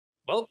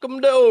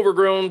Welcome to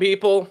Overgrown,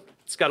 people.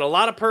 It's got a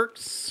lot of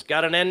perks,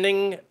 got an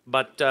ending,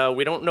 but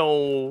we don't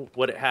know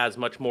what it has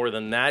much more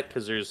than that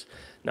because there's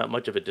not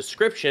much of a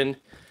description.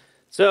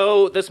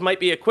 So this might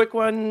be a quick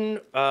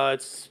one.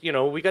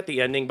 We got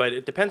the ending, but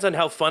it depends on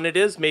how fun it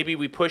is. Maybe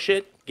we push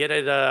it, get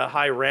it a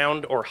high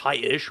round or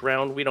high-ish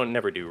round. We don't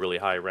never do really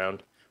high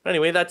round. But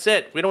anyway, that's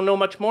it. We don't know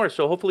much more,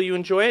 so hopefully you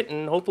enjoy it,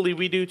 and hopefully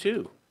we do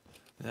too.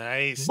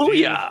 Nice,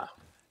 Booyah!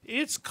 dude.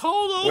 It's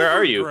called Overgrown. Where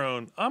are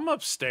you? I'm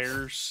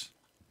upstairs.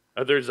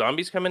 Are there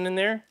zombies coming in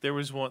there?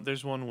 There's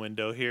one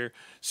window here.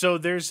 So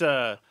there's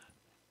a...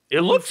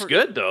 It looks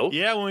good, though.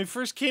 Yeah, when we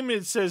first came in,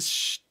 it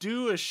says,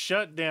 do a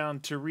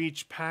shutdown to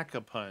reach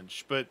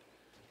Pack-a-Punch. But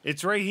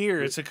it's right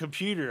here. It's a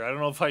computer. I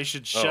don't know if I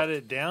should shut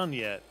it down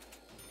yet.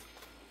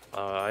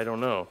 I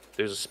don't know.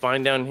 There's a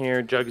spine down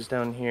here. Jugs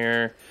down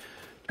here.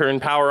 Turn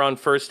power on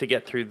first to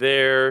get through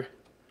there.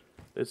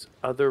 This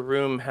other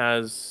room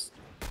has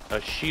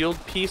a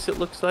shield piece, it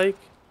looks like.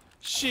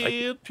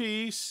 Shield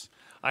piece.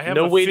 I have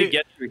no way to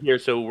get through here,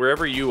 so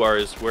wherever you are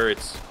is where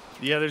it's...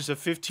 Yeah, there's a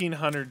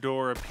 1500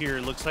 door up here.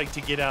 It looks like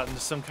to get out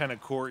into some kind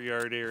of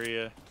courtyard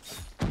area.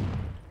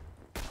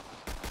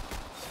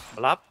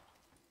 Blop.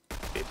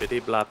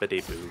 Bippity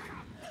bloppity boo.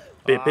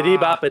 Bippity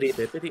boppity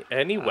bippity.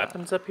 Any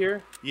weapons up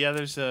here? Yeah,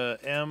 there's a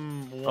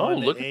M1 oh,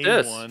 look and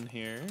at A1 this.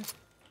 here.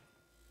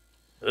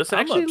 This I'm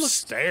actually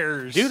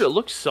upstairs. Dude, it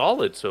looks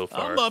solid so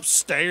far. I'm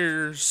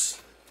upstairs.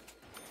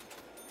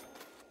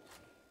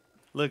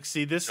 Look,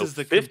 see, this is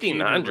the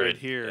 1500 right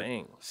here.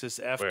 Dang. It says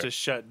F to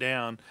shut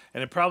down,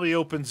 and it probably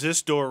opens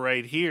this door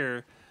right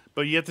here,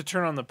 but you have to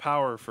turn on the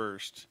power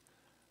first.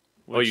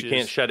 Oh, you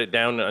can't shut it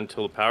down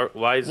until the power...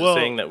 Why is it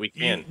saying that we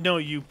can't? No,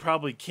 you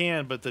probably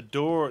can, but that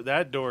door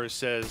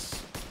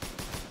says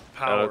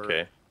power. Oh,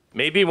 okay.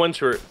 Maybe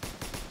once we're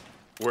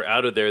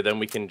out of there, then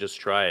we can just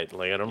try it.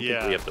 Like, I don't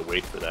think we have to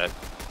wait for that.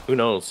 Who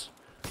knows?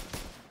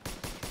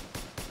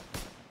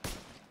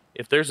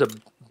 If there's a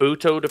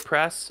Buto to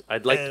press,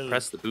 I'd like to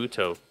press the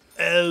Buto.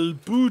 El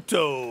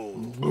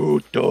Buto.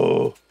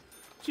 Buto.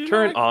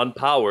 Turn on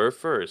power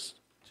first.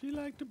 Do you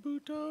like the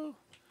Buto?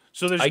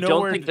 So there's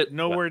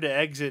nowhere to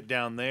exit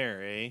down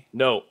there, eh?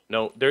 No.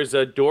 There's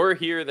a door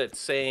here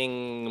that's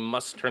saying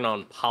must turn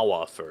on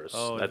power first.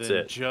 Oh, that's then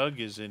it. Jug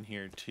is in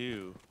here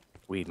too.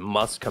 We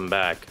must come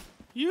back.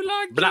 You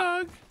like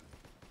Jug?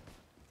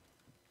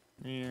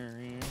 Here.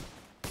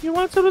 You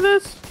want some of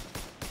this?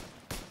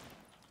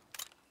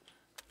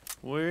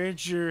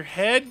 Where'd your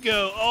head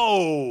go?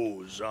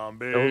 Oh,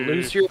 zombie. Don't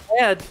lose your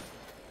head.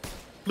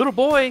 Little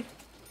boy.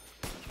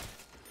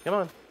 Come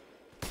on.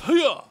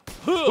 Huh.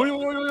 Oh,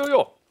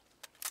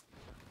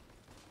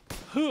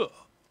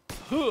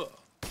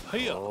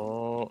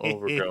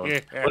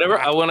 Overgrown.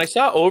 When I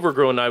saw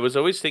Overgrown, I was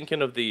always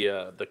thinking of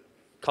the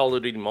Call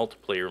of Duty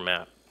multiplayer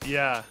map.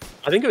 Yeah.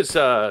 I think it was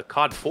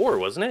COD 4,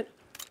 wasn't it?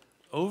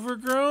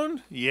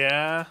 Overgrown?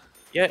 Yeah.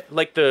 Yeah,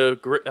 like the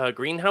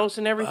greenhouse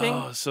and everything.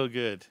 Oh, so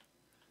good.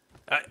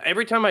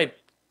 Every time I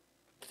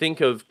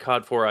think of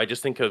COD 4, I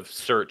just think of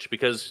Search,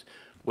 because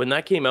when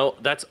that came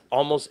out, that's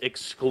almost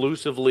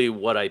exclusively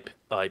what I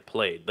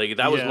played. Like,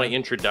 that was my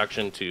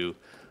introduction to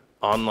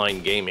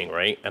online gaming,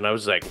 right? And I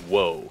was like,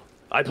 whoa.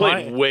 I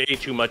played way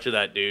too much of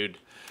that, dude.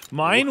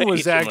 Mine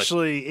was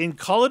actually, in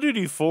Call of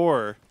Duty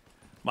 4,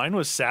 mine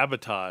was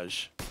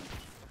Sabotage.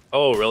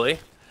 Oh, really?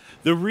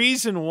 The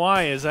reason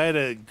why is I had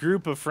a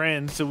group of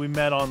friends that we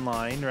met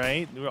online,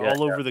 right? We were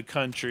all over the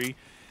country.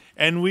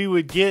 And we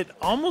would get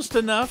almost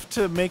enough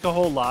to make a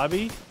whole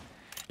lobby.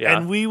 Yeah.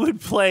 And we would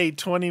play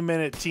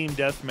 20-minute team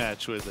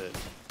deathmatch with it.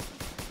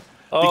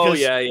 Oh,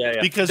 yeah.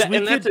 Because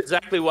that's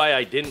exactly why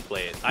I didn't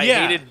play it. I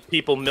hated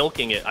people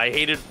milking it. I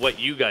hated what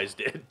you guys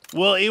did.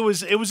 Well, it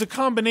was a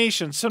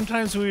combination.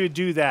 Sometimes we would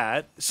do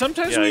that.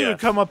 Sometimes we would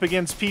come up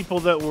against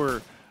people that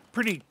were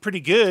pretty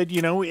good.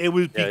 You know, it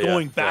would be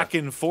going back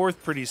and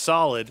forth pretty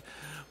solid.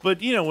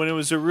 But, you know, when it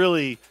was a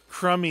really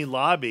crummy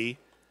lobby,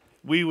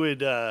 we would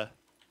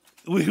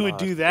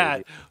do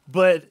that.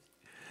 But,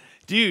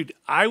 dude,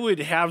 I would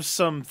have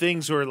some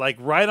things where, like,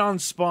 right on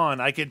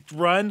spawn, I could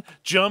run,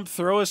 jump,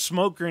 throw a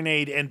smoke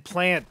grenade, and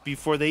plant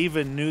before they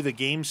even knew the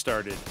game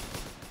started.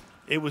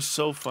 It was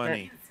so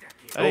funny.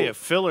 Hey, a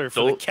filler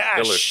for the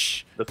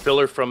cash. Filler. The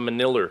filler from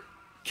Manila.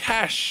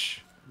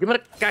 Cash. Give me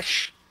the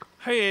cash.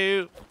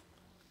 Hey.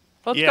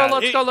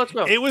 Let's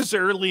go. It was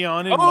early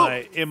on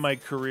in my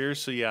career,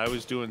 so yeah, I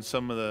was doing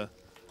some of the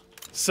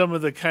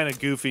kind of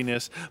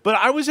goofiness. But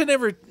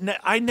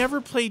I never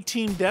played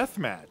team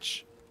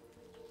deathmatch.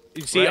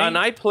 You see, and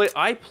I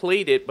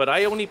played it, but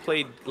I only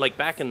played, like,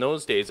 back in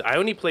those days, I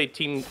only played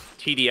Team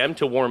TDM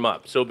to warm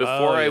up. So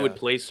before I would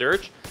play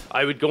Search,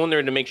 I would go in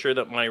there to make sure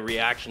that my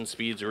reaction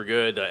speeds were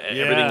good.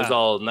 Everything was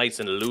all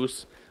nice and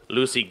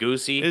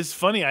loosey-goosey. It's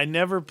funny, I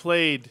never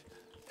played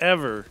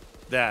ever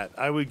that.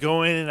 I would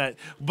go in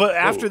but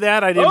after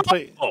that, I didn't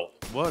play. Oh,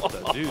 what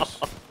the deuce?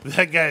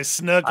 That guy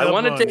snuck up I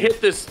wanted to you.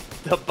 hit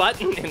the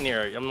button in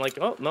there. I'm like,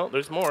 oh, no,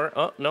 there's more.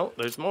 Oh, no,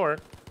 there's more.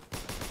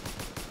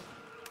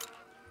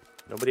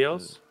 Nobody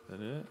else? Is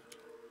that it?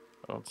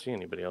 I don't see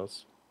anybody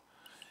else.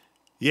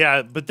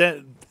 Yeah, but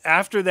then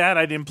after that,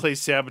 I didn't play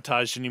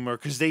Sabotage anymore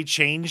because they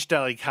changed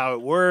like how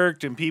it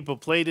worked and people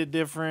played it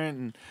different,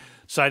 and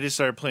so I just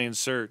started playing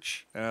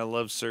Search. And I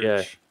love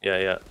Search.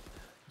 Yeah.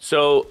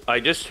 So I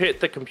just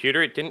hit the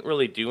computer. It didn't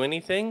really do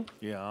anything.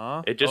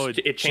 Yeah. It just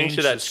it changed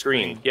to that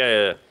screen.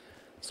 Yeah.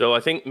 So I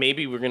think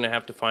maybe we're gonna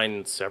have to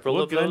find several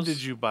of those. What gun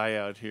did you buy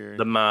out here?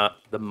 The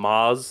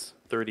Maz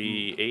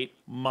 38.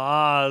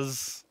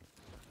 Maz.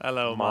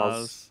 Hello,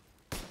 Maz.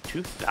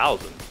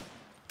 2000.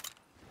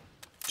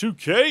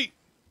 2K.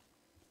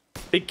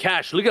 Big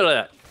cash. Look at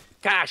that.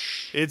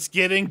 Cash. It's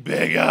getting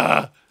bigger.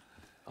 I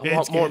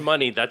want more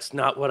money. That's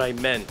not what I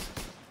meant.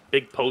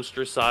 Big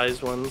poster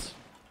size ones.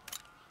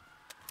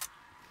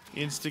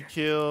 Insta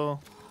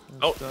kill.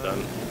 Oh,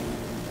 done.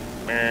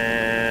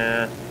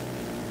 Hey.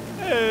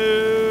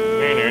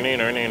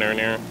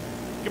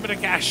 Give me the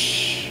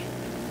cash.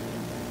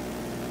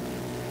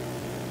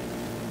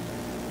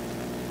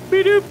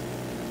 Beep-doop.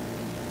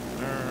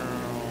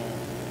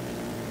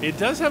 It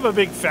does have a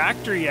big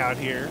factory out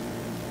here.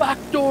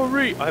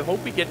 Factory. I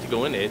hope we get to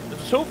go in it.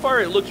 So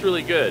far, it looks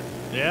really good.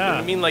 Yeah. You know what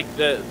I mean, like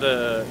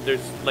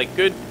there's like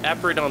good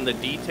effort on the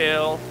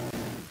detail.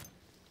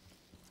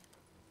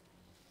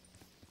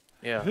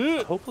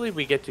 Yeah. Hopefully,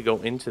 we get to go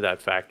into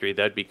that factory.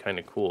 That'd be kind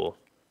of cool.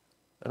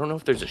 I don't know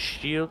if there's a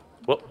shield.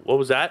 What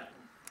was that?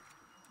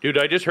 Dude,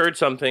 I just heard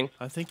something.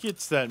 I think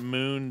it's that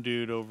moon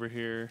dude over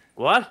here.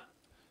 What?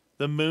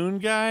 The moon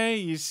guy?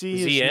 You see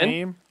his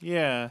name?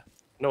 Yeah.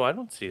 No, I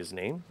don't see his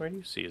name. Where do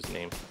you see his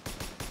name?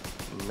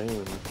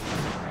 Moon.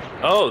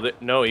 Oh,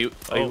 no, he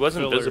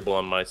wasn't visible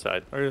on my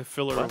side. Or the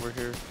filler over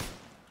here.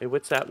 Hey,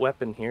 what's that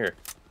weapon here?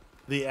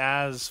 The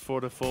As for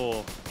the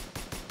full.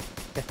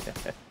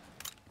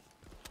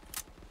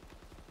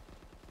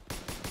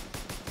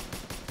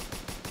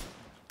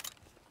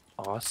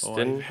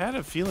 Austin. Oh, I had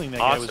a feeling that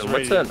guy was ready.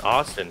 What's an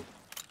Austin?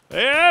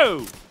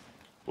 Hey!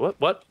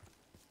 What?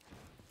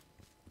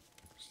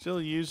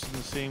 Still using the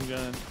same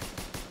gun.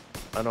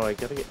 Oh no, I'm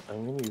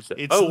gonna use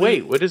that.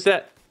 Wait, what is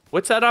that?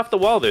 What's that off the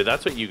wall there?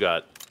 That's what you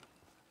got.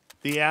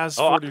 The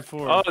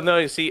AS-44. Oh no,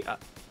 you see,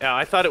 yeah,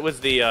 I thought it was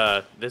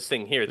the this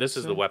thing here. This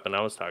is the weapon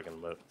I was talking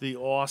about. The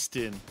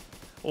Austin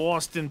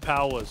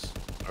Powers.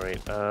 All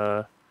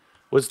right.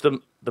 Was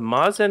the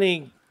Maz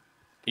any?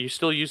 Are you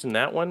still using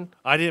that one?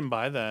 I didn't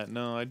buy that.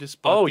 No, I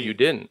just bought. Oh, you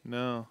didn't?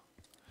 No.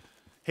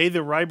 Hey, the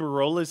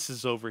Riberolus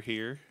is over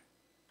here.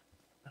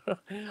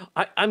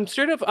 I'm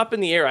sort of up in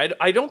the air.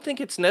 I don't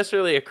think it's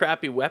necessarily a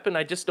crappy weapon.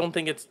 I just don't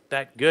think it's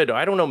that good.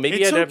 I don't know.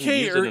 Maybe I haven't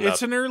used it enough.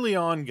 It's an early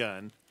on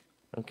gun.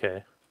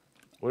 Okay.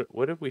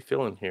 What did we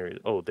fill in here?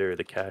 Oh, there,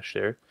 the cash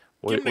there.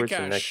 Give me where's the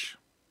cash.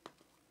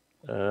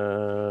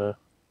 The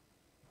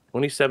next?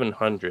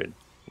 2,700.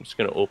 I'm just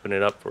gonna open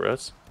it up for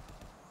us.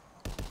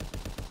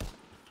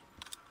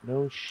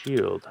 No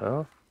shield,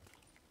 huh?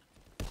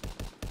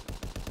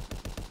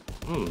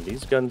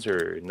 These guns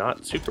are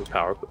not super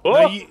powerful.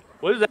 Oh!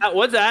 What is that?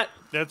 What's that?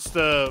 That's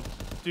the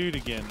dude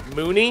again.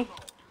 Mooney?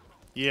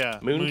 Yeah.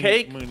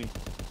 Mooncake?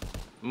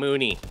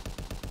 Mooney.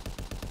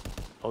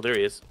 Oh, there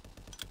he is.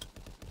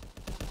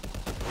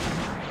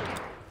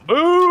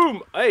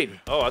 Boom! Hey!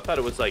 Oh, I thought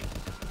it was like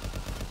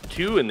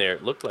 2 in there.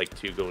 It looked like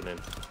 2 going in.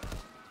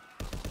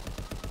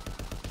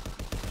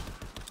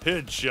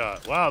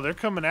 Headshot. Wow, they're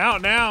coming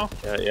out now.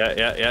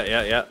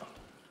 Yeah.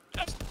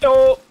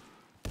 Oh!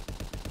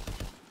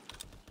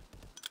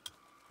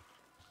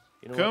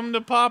 Come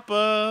to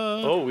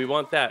Papa. Oh, we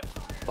want that.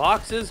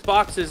 Boxes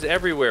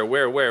everywhere.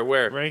 Where?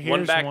 Right here.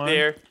 One back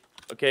there.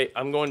 Okay,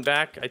 I'm going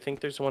back. I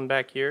think there's one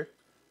back here.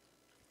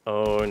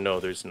 Oh, no,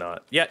 there's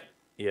not. Yeah.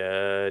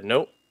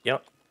 Nope.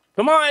 Yep.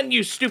 Come on,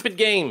 you stupid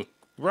game.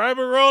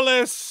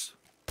 Riberolus.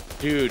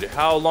 Dude,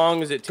 how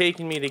long is it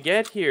taking me to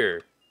get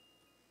here?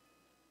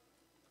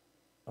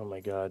 Oh,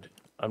 my God.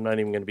 I'm not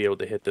even going to be able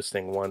to hit this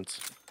thing once.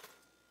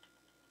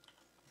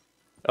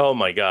 Oh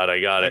my God,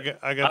 I got it.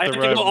 I have to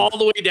go all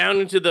the way down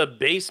into the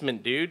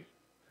basement, dude.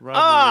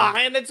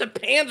 And it's a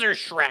Panzer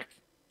Shrek.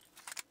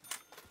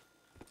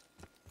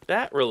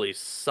 That really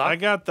sucks. I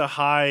got the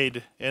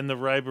hide and the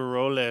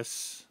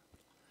Riberolus.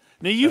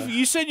 Now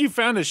you said you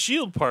found a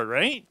shield part,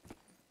 right?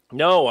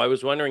 No, I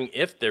was wondering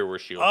if there were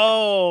shield parts.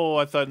 Oh,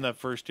 I thought in that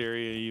first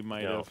area you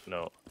might have.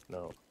 No.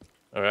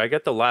 All right, I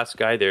got the last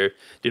guy there.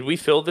 Did we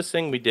fill this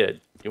thing? We did.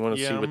 You want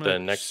to see what the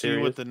next area is?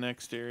 See what the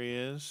next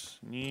area is.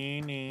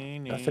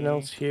 Nothing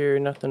else here.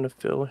 Nothing to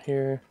fill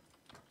here.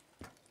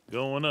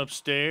 Going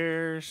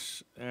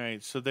upstairs. All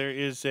right, so there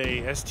is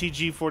a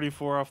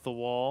STG-44 off the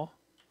wall.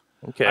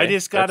 Okay. I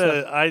just got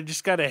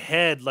a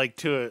head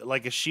like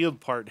a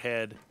shield part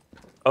head.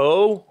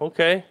 Oh,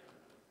 okay.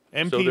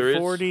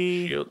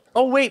 MP40. So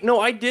oh wait, no,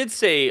 I did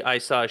say I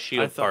saw a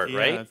shield part,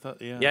 right?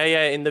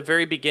 Yeah. In the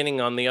very beginning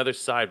on the other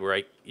side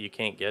where you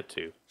can't get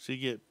to. So you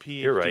get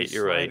PFD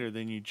you're right.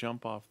 Then you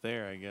jump off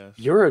there, I guess.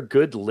 You're a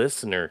good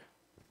listener.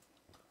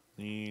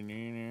 Dude,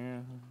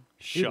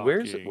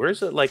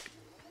 where's it? Like,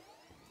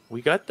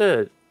 we got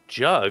the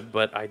jug,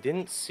 but I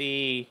didn't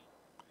see.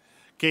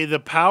 Okay, the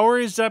power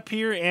is up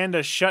here and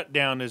a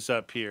shutdown is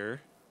up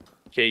here.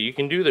 Okay, you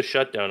can do the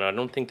shutdown. I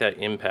don't think that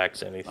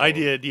impacts anything. I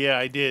did, yeah,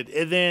 I did.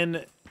 And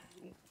then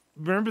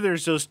remember,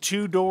 there's those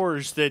 2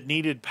 doors that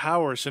needed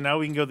power, so now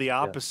we can go the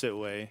opposite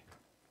way.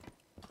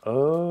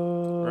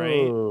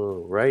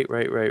 Oh,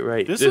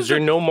 right. Is there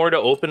no more to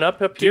open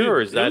up here,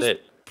 or is that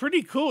it?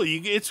 Pretty cool.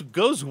 It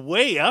goes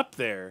way up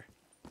there.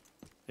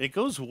 It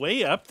goes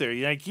way up there.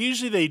 Like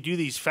usually they do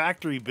these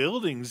factory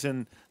buildings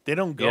and they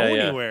don't go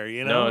anywhere.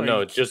 You know?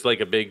 No, it's just like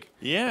a big.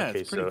 Yeah, okay,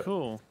 it's pretty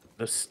cool.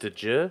 The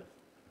Stygia.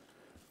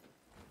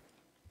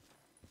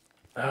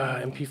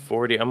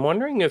 MP40. I'm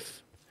wondering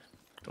if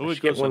I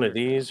should get one of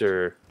these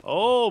or.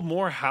 Oh,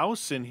 more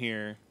house in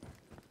here.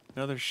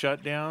 Another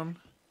shutdown.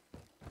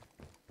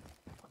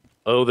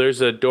 Oh,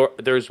 there's a door.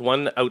 There's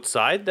one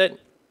outside that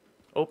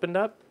opened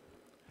up.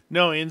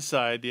 No,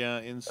 inside. Yeah,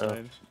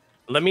 inside.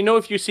 Let me know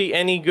if you see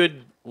any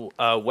good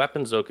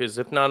weapons, though, because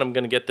if not, I'm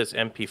going to get this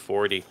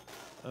MP40.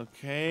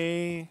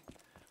 Okay.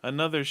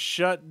 Another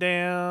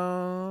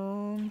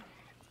shutdown.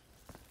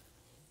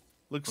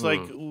 Looks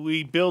like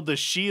we build a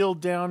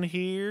shield down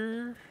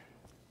here.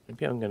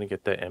 Maybe I'm going to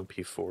get the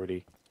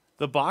MP40.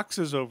 The box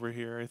is over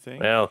here, I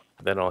think. Well,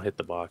 then I'll hit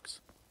the box.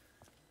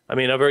 I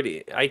mean,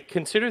 I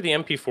consider the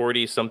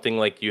MP40 something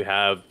like you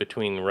have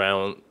between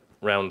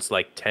rounds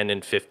like 10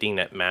 and 15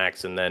 at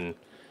max, and then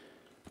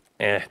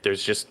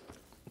there's just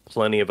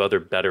plenty of other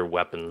better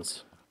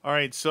weapons. All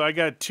right, so I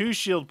got 2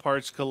 shield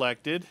parts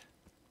collected.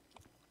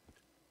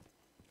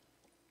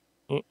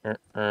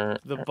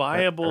 The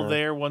buyable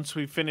there once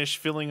we finish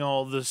filling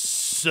all the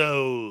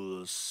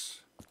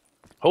souls.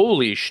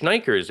 Holy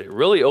schnikers, it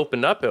really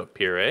opened up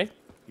here, eh?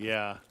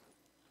 Yeah.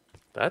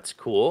 That's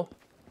cool.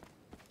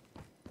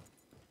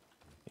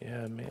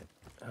 Yeah, man.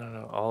 I don't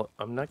know.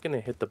 I'm not going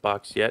to hit the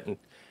box yet. And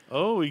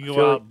oh, you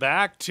go out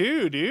back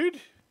too, dude.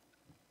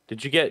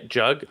 Did you get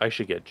Jug? I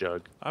should get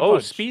Jug. Oh,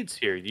 Speed's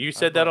here. You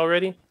said that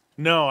already?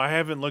 No, I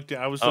haven't looked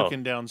I was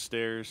looking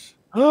downstairs.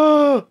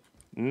 You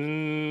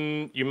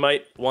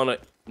might want to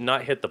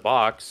not hit the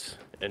box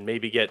and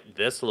maybe get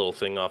this little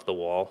thing off the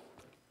wall.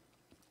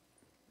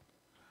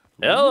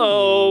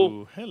 Hello.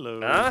 Ooh, hello.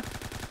 Huh?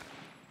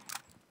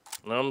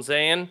 Know what I'm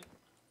saying?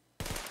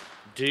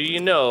 Do you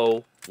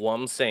know what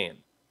I'm saying?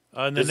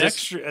 The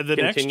next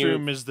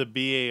room is the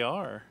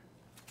BAR.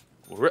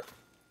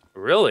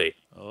 Really?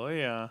 Oh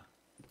yeah.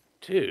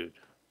 Dude,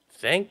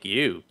 thank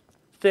you.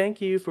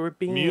 Thank you for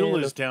being Mule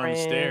is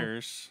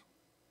downstairs.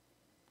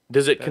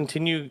 Does it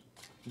continue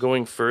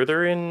going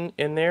further in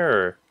there,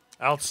 or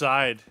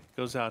outside?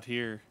 Goes out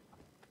here.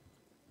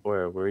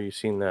 Where are you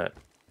seeing that?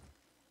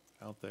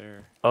 Out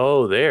there.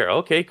 Oh, there.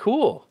 Okay,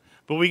 cool.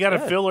 But we got a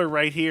filler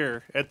right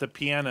here at the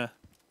piano.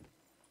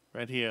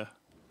 Right here.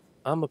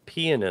 I'm a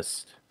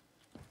pianist.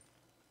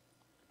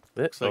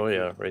 Oh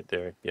yeah, right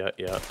there. Yeah.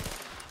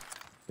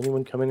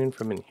 Anyone coming in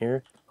from in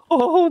here?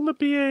 Oh, in the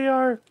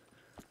BAR.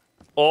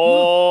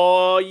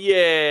 Oh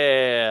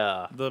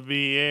yeah. The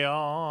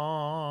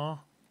BAR.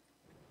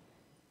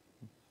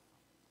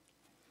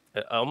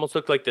 It almost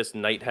looked like this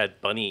knight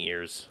had bunny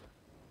ears.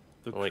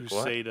 The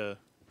Crusader.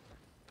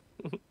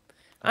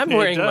 I'm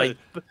wearing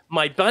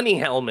my bunny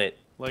helmet.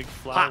 Like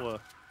flour.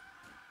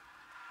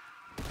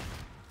 Ha.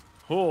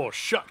 Oh,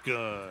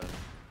 shotgun.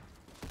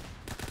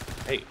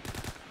 Hey.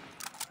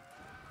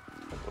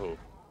 Oh.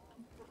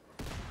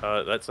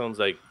 That sounds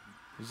like.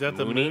 Is that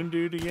the moon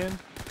dude again?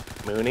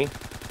 Mooney.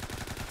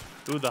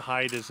 Ooh, the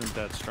hide isn't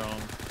that strong.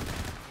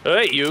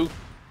 Hey, you.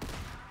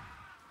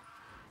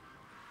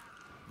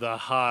 The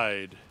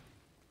hide.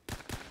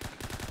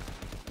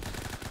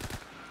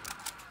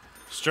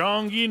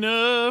 Strong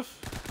enough.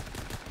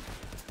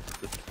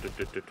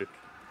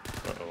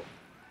 Uh-oh.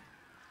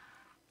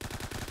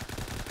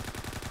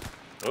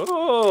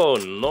 Oh,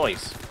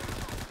 nice.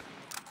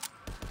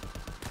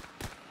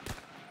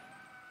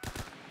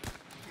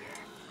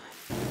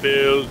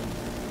 Fill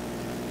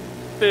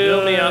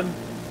me up,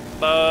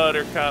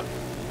 Buttercup.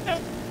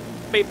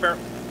 Paper.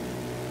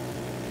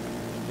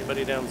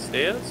 Anybody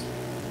downstairs?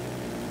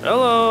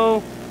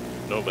 Hello.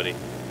 Nobody.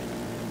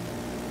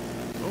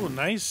 Oh,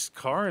 nice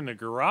car in the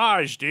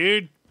garage,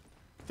 dude.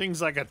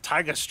 Things like a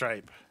tiger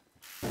stripe.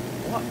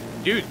 What?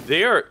 Dude,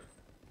 they are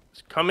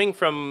coming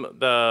from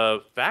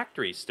the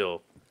factory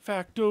still.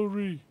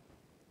 Factory.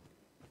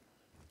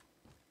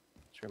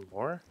 Is there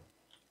more?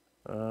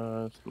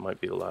 This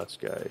might be the last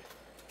guy.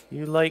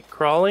 You like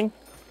crawling?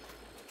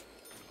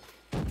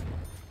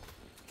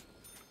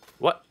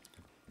 What?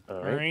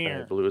 Alright,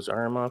 I blew his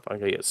arm off. I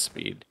gotta get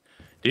speed.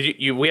 Did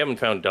you we haven't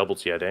found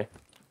doubles yet, eh?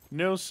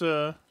 No,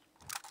 sir.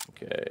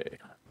 Okay.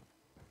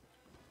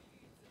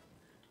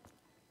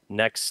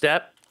 Next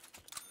step.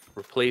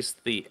 Replace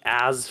the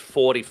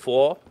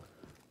AS-44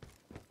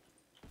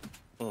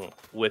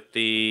 with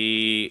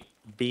the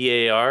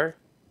BAR.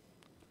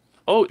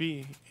 Oh,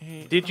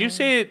 did you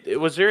say,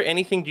 was there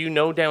anything, do you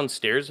know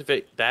downstairs if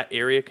that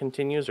area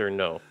continues or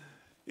no?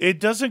 It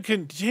doesn't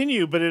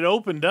continue, but it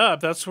opened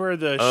up. That's where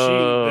the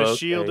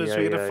shield is.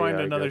 We gotta find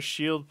another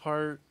shield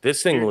part.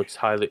 This thing looks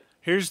highly...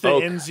 Here's the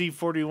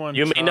NZ41.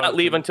 You may not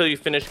leave until you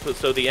finish,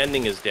 so the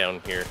ending is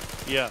down here.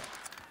 Yeah.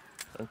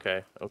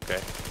 Okay.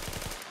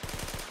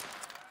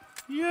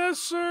 Yes,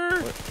 sir.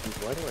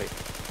 Why do I...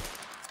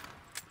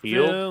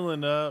 Shield?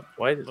 Filling up.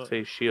 Why does it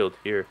say shield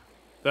here?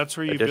 That's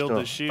where you build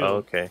the shield. Oh,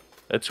 okay.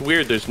 That's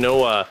weird. There's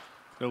no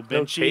no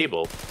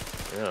table.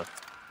 Yeah.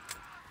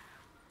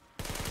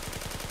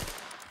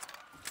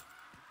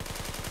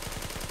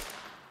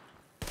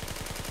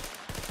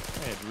 I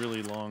had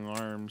really long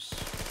arms.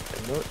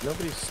 And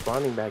nobody's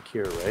spawning back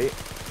here, right?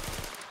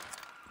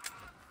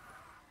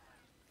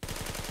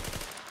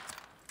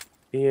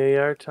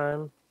 BAR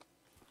time.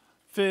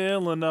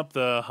 Filling up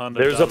the $100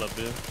 There's a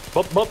bill.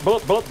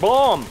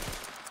 bomb.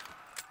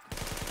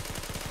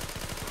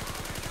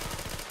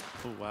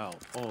 Oh wow!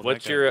 Oh,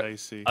 what's your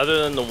dicey.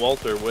 Other than the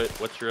Walter?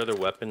 What's your other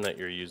weapon that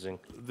you're using?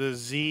 The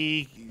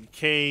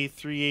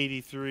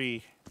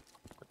ZK383.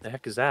 What the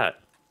heck is that?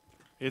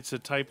 It's a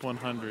Type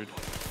 100.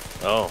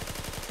 Oh,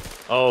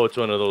 oh, it's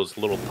one of those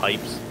little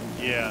pipes.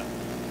 Yeah.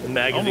 The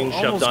magazine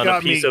shoved on a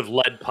piece of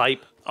lead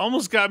pipe.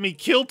 Almost got me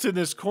killed in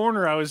this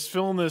corner. I was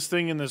filling this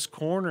thing in this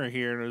corner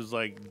here, and it was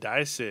like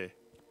dicey.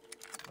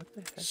 What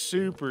the heck?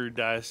 Super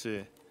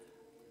dicey.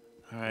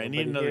 All right, I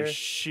need another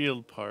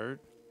shield part.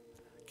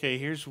 Okay,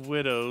 here's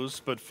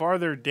Widows, but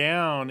farther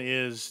down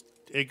is...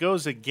 It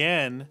goes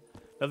again.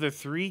 Another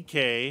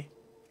 3K.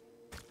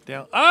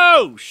 Down...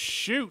 Oh,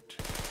 shoot!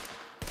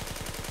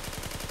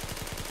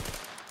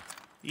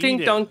 Ding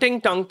dong, ding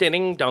dong,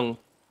 ding dong.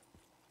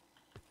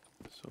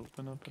 Let's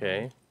open up.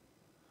 Okay.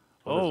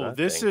 Oh,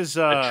 this is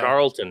a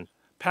Charlton.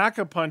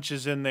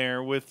 Pack-a-punches in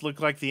there with look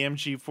like the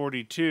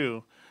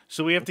MG42.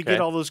 So we have to get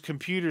all those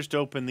computers to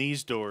open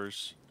these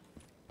doors.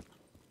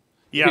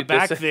 Yeah, dude,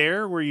 back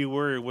there where you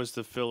were was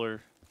the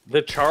filler.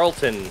 The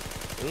Charlton.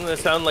 Doesn't that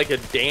sound like a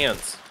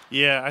dance?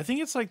 Yeah, I think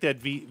it's like that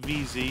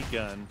VZ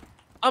gun.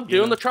 I'm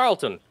doing the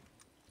Charlton.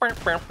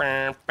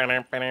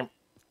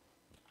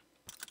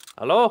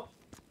 Hello?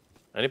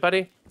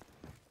 Anybody?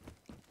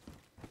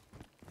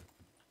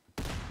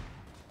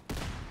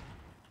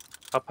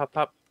 Pop, pop,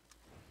 pop.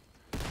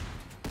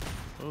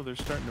 Oh, they're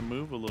starting to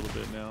move a little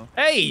bit now.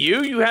 Hey,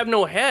 you have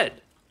no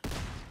head.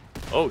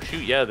 Oh,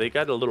 shoot, yeah, they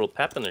got a little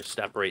pep in their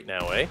step right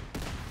now, eh?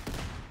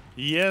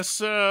 Yes,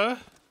 sir.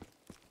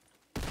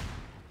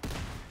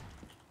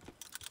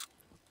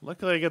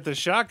 Luckily, I got the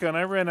shotgun.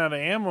 I ran out of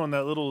ammo in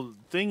that little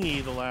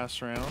thingy the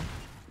last round.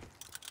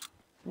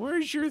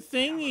 Where's your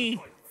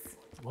thingy?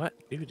 What?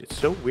 Dude, it's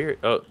so weird.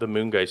 Oh, the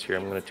moon guy's here.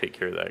 I'm going to take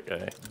care of that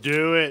guy.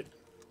 Do it.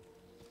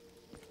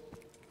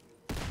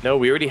 No,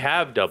 we already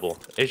have double.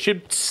 It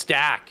should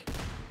stack.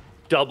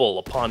 Double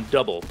upon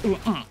double.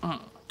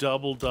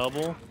 Double,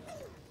 double?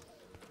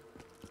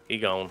 He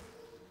gone.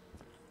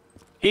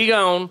 He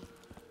gone.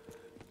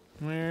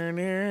 I don't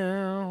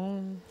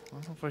know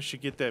if I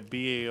should get that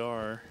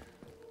BAR.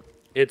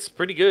 It's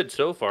pretty good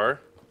so far.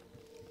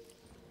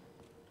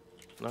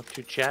 Not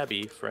too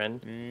chabby,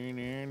 friend.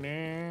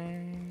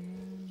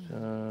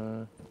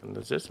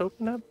 Does this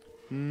open up?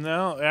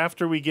 No,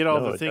 after we get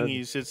all the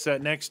thingies. It's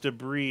that next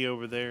debris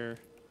over there.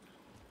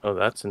 Oh,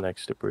 that's the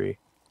next debris.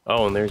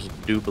 Oh, and there's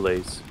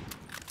doubles.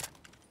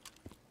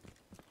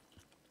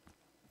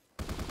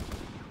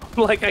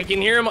 Like I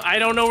can hear them. I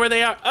don't know where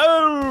they are.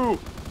 Oh!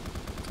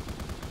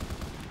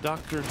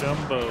 Dr.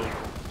 Dumbo.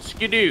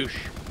 Skadoosh.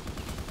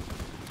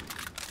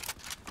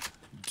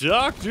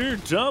 Dr.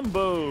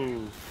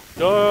 Dumbo.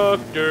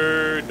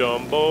 Dr.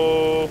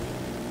 Dumbo.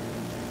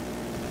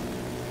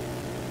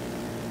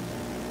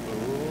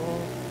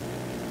 Oh.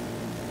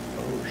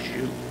 Oh,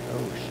 shoot.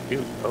 Oh,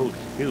 shoot. Oh,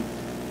 shoot.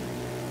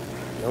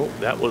 Nope,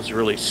 that was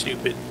really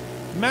stupid.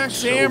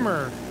 Max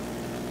Hammer.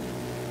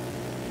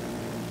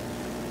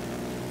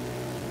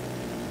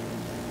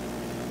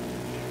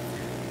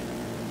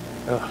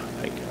 Oh,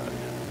 thank God.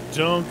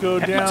 Don't go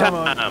down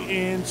on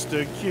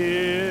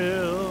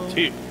insta-kill. Dude,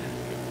 you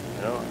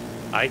know,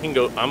 I can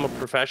go, I'm a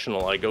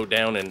professional. I go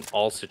down in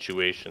all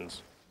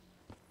situations.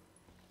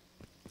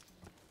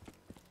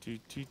 I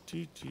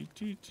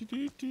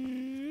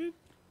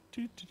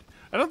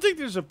don't think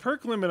there's a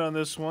perk limit on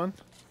this one.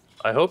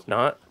 I hope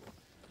not.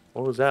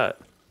 What was that?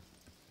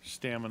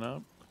 Stamina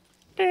up.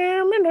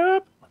 Stamina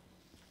up.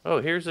 Oh,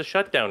 here's a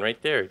shutdown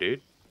right there,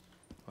 dude.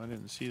 I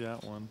didn't see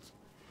that one.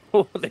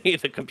 Oh,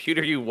 the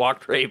computer you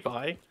walked right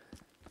by?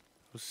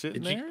 Was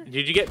sitting there?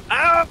 Did you get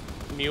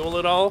mule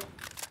at all?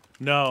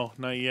 No,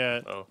 not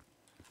yet. Oh.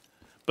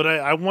 But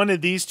I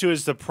wanted these two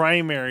as the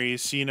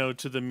primaries, you know,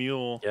 to the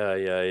mule. Yeah,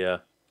 yeah, yeah.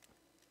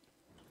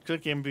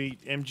 Click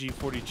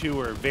MG42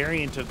 or a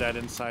variant of that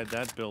inside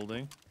that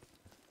building.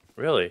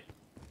 Really?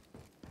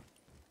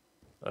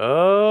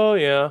 Oh,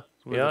 yeah.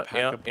 Where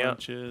the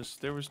punches.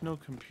 There was no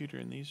computer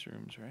in these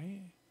rooms,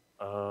 right?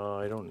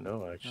 I don't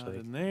know, actually.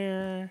 Not in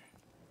there.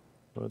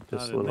 What,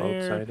 this little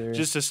outside area?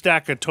 Just a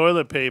stack of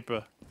toilet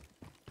paper.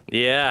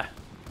 Yeah.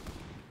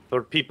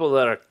 For people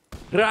that are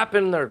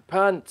crapping their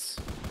pants.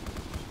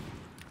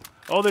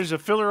 Oh, there's a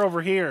filler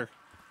over here.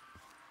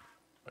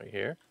 Right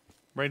here?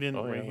 Right in,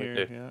 right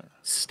here, yeah.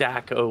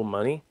 Stack o'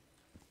 money.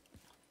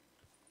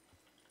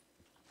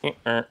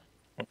 Oh.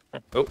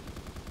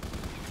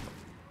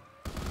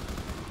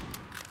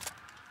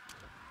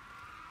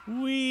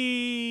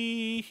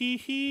 Wee hee hee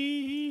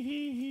hee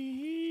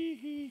hee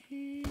hee.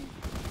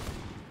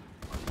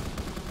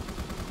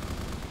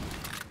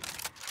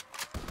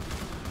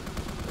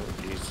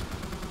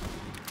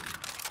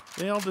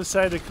 They all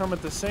decided to come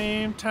at the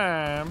same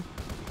time.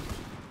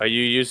 Are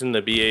you using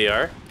the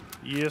BAR?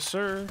 Yes,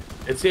 sir.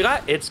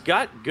 It's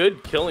got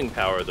good killing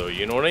power though.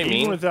 You know what I mean?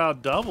 Even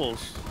without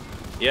doubles.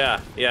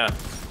 Yeah, yeah.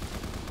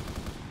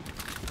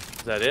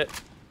 Is that it?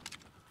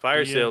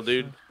 Fire sale,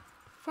 dude.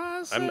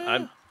 Fire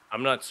sale.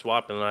 I'm not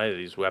swapping either of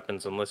these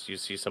weapons unless you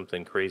see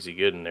something crazy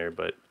good in there,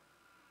 but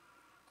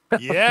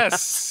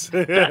yes.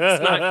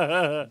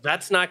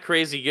 that's not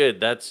crazy good.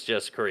 That's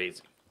just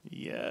crazy.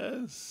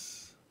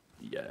 Yes.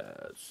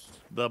 Yes.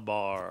 The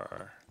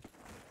bar.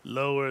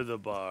 Lower the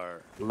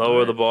bar.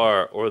 Lower the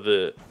bar, or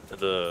the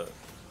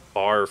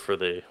bar for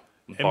the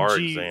bar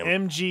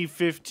exam.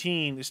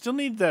 MG15. You still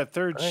need that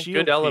third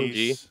shield good LMG.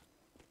 piece.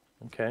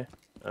 Okay.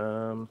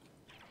 A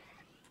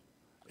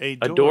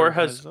door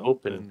has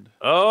opened.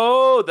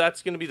 Oh,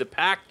 that's gonna be the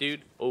pack,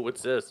 dude. Oh,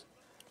 what's this?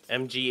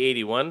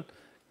 MG81.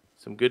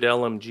 Some good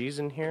LMGs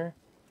in here.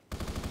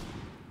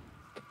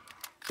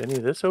 Is any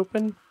of this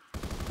open?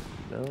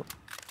 No.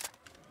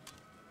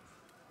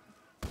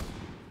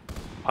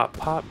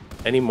 Pop.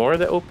 Any more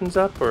that opens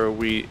up, or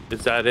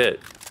is that it?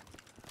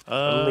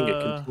 I don't think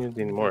it continues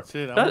anymore.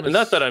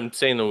 Not that I'm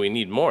saying that we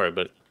need more,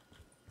 but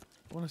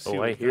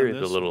I hear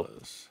the little.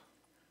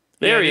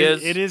 There he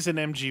is. It is an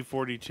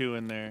MG42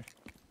 in there.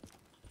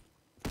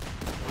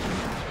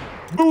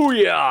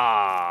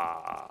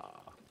 Booyah!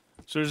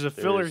 So there's a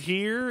filler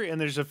here, and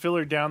there's a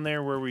filler down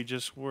there where we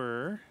just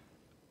were.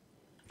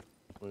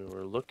 We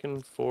were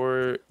looking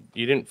for.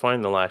 You didn't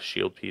find the last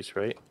shield piece,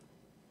 right?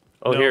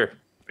 Oh, no. Here,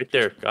 right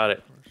there. Got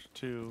it. There's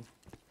two.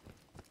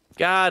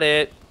 Got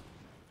it.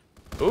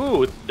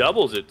 Ooh, it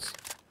doubles its.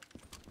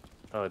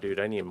 Oh, dude,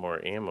 I need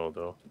more ammo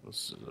though.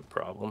 This is a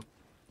problem.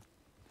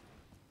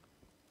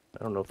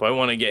 I don't know if I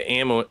want to get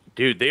ammo.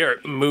 Dude, they are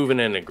moving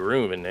and a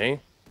grooving, eh?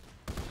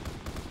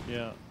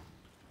 Yeah.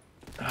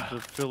 There's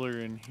a filler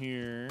in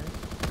here.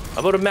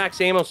 How about a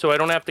max ammo so I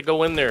don't have to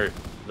go in there,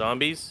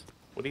 zombies?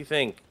 What do you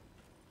think?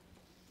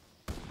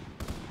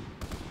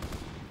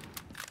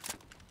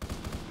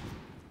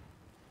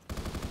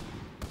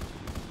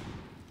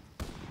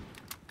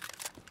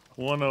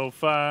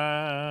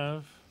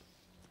 $105.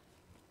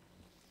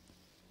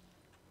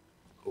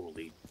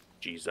 Holy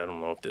jeez, I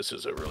don't know if this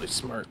is a really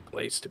smart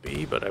place to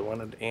be, but I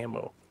wanted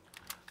ammo.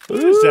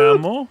 There's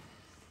ammo.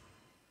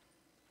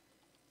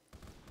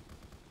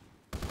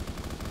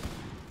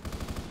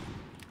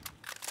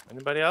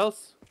 Anybody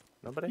else?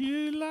 Nobody?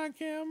 You like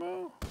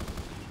ammo?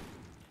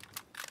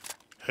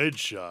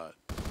 Headshot.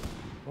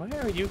 Why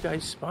are you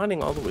guys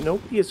spawning all the way?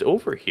 Nobody is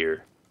over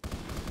here.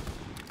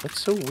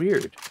 That's so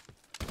weird.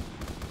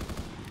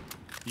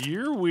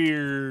 You're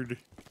weird.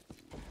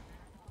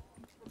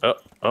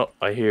 Oh,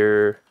 I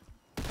hear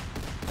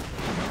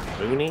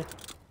Mooney.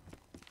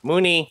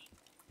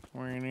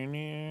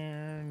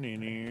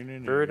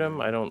 Heard him?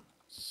 I don't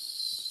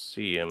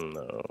see him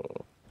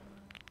though.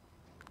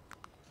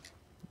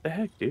 What the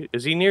heck, dude?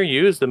 Is he near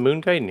you? Is the moon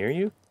guy near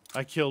you?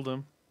 I killed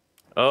him.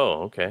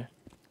 Oh, okay.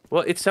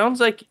 Well, it sounds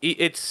like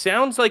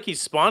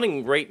he's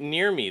spawning right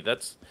near me.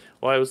 That's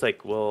why I was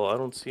like, well, I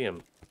don't see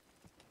him.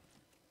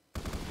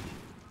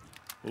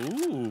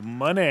 Ooh,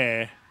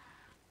 money.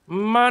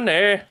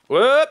 Money.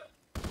 Whoop.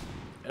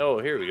 Oh,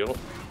 here we go.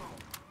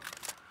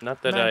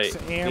 Not that Max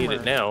I Hammer. need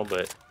it now,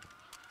 but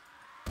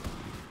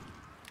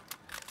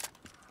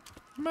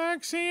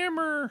Max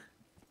Hammer.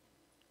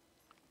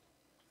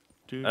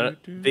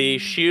 the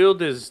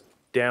shield is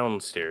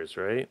downstairs,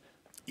 right?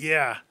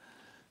 Yeah.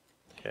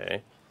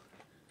 Okay.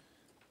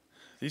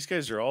 These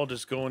guys are all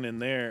just going in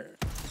there.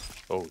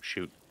 Oh,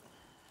 shoot.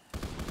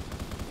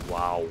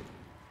 Wow.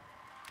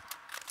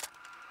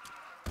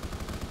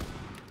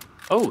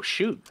 Oh,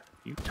 shoot.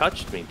 You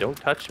touched me. Don't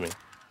touch me.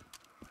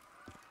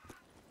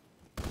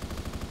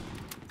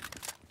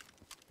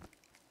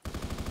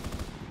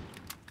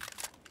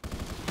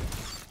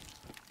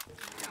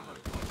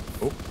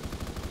 Oh.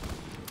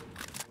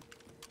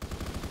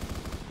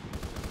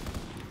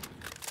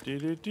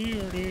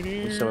 Give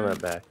me some of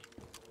that back.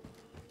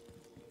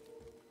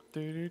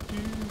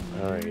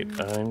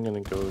 Alright, I'm gonna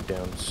go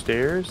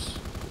downstairs.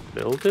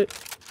 Build it.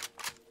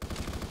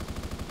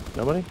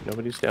 Nobody?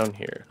 Nobody's down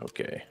here.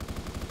 Okay.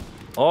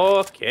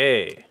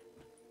 Okay.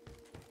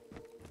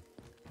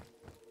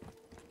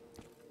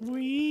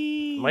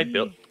 Might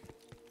build.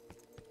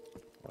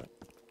 What?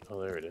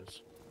 Oh, there it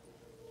is.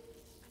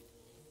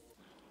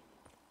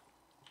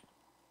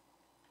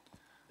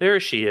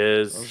 There she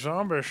is. A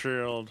zombie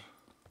shield.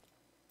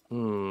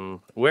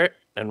 Where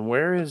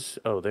is...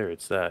 Oh, there,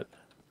 it's that.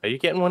 Are you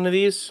getting one of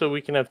these so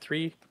we can have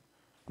 3?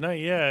 Not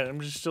yet. I'm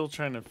just still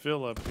trying to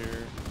fill up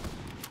here.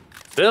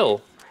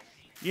 Fill?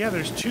 Yeah,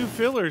 there's 2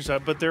 fillers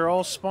up, but they're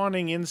all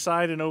spawning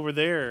inside and over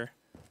there.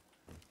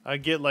 I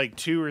get like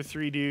 2 or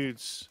 3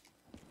 dudes.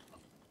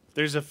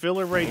 There's a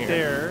filler right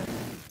there.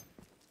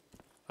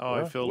 Oh,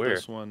 I filled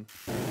this one.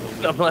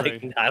 I'm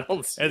like, I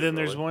don't see And then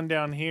there's one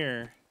down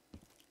here.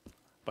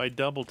 By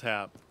double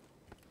tap.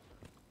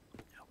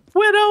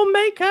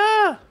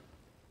 Widowmaker!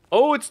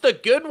 Oh, it's the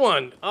good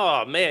one.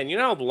 Oh, man. You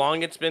know how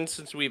long it's been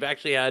since we've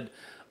actually had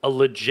a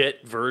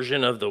legit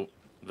version of the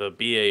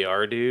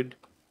BAR, dude?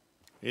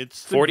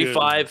 It's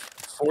the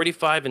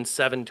 45 and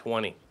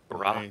 720.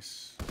 Bruh.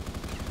 Nice.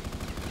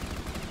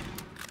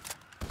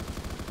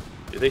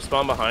 Do they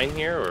spawn behind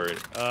here, or?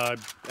 I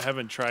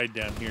haven't tried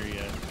down here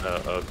yet.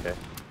 Oh, okay.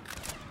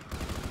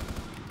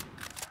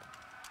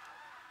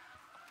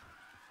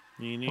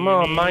 Come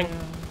on, mine.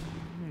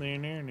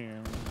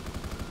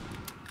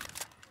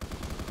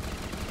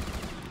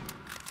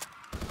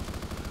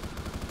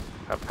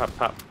 Pop, pop,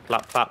 pop,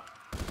 plop, plop.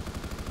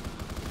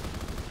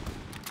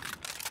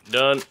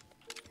 Done.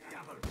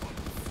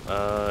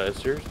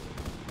 Is there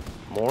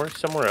more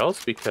somewhere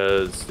else?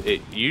 Because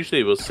it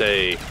usually will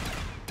say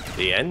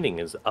the ending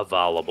is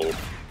available.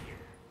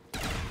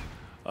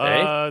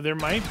 There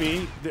might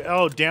be.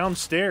 Oh,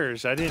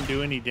 downstairs. I didn't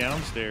do any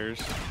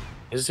downstairs.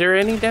 Is there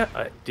any down?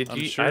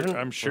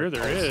 I'm sure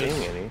there is.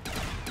 Seeing any.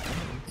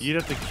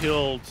 You'd have to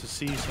kill to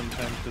see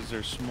sometimes because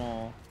they're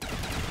small.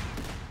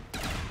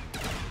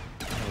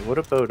 What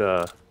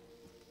about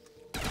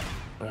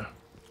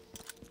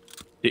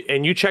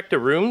and you checked the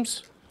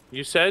rooms?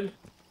 You said.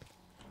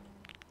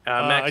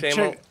 Max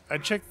ammo. I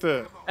checked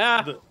the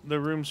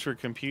rooms for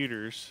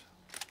computers.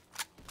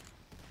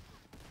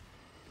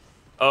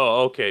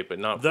 Oh, okay, but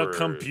not the for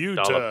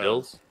computer. Dollar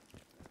bills.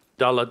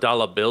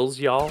 Dollar bills,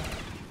 y'all.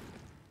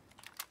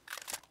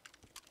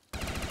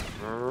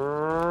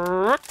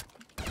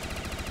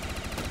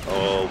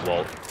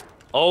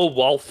 Oh,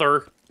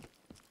 Walther.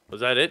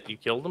 Was that it? You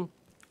killed him?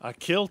 I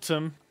killed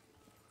him.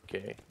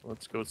 Okay,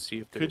 let's go see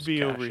if there's could be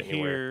cash over anywhere.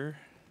 here.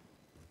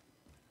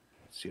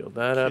 Seal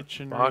that up.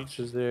 Kitchen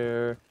Boxes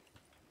there.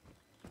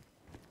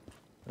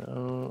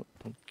 Oh,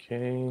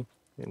 okay.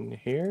 In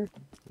here?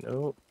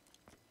 No.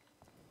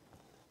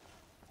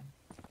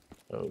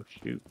 Oh,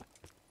 shoot.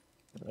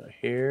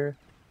 Here.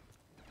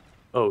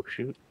 Oh,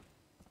 shoot.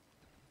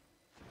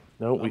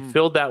 No, we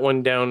filled that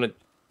one down at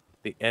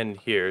the end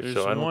here,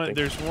 so I don't think...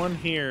 There's one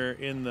here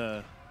in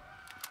the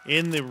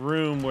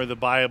room where the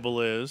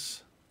Bible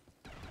is.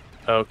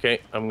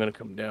 Okay, I'm gonna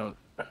come down.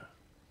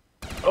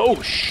 Oh,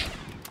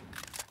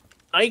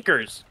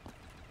 Ikers!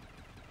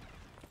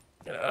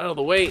 Get out of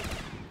the way.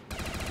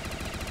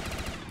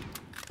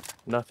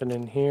 Nothing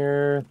in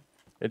here.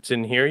 It's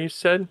in here, you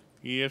said?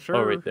 Yes, sir.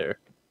 Oh, right there.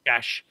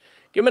 Cash.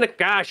 Give me the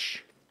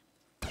cash.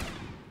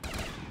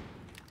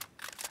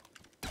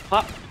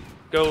 Pop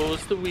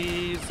goes the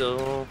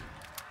weasel.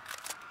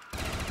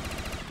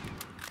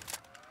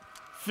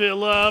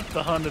 Fill up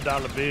the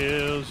 $100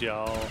 bills,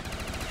 y'all.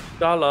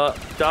 Dollar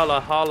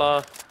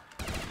holla.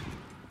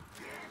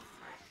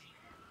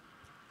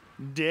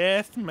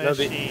 Death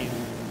machine.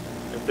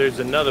 If there's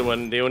another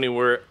one, the only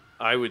word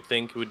I would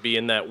think would be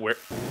in that where...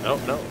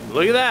 Oh, no.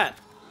 Look at that.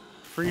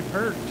 Free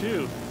perk,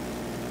 too.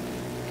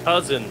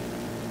 Cousin.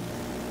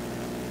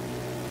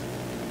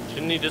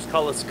 Shouldn't he just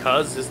call us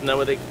cuz? Isn't that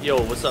what they...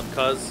 Yo, what's up,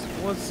 cuz?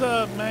 What's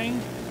up, man?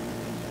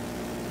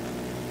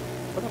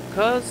 What up,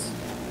 cuz?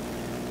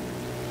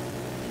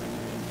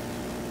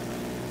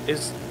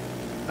 Is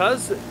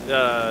cuz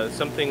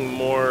something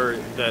more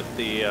that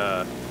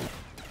the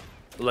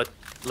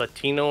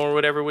Latino or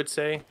whatever would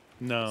say?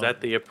 No. Is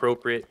that the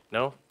appropriate...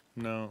 No?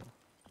 No.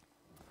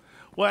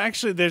 Well,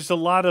 actually, there's a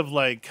lot of,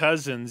 like,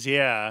 cousins,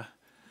 yeah.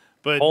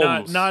 But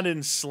not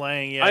in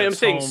slang. Yeah, I'm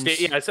saying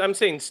I'm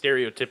saying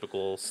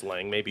stereotypical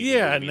slang, maybe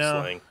movie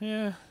slang.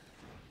 Yeah.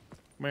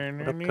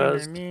 What up,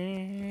 cuz?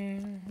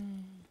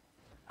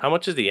 How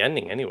much is the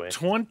ending anyway?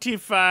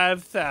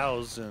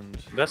 25,000.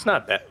 That's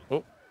not bad.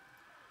 Oh.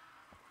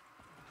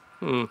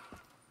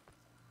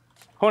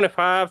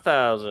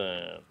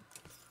 25,000.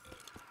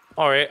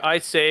 All right, I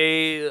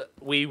say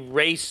we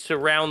race to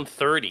round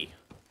 30.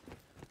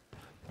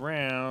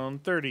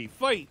 Round 30,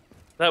 fight.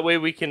 That way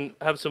we can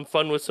have some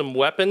fun with some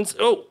weapons.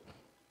 Oh!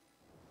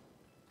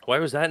 Why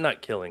was that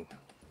not killing?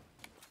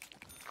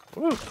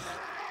 Woo.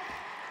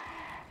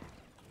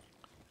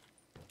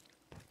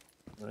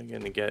 I'm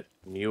gonna get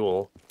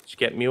Mule. Did you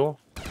get Mule?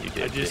 You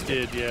did. I just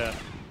did, yeah.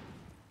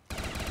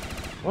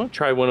 I want to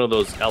try one of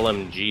those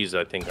LMGs,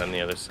 I think, on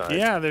the other side.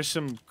 Yeah, there's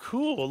some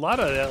cool, a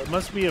lot of that.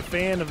 Must be a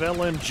fan of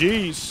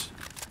LMGs.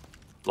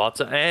 Lots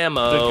of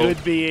ammo. The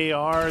good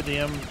BAR, the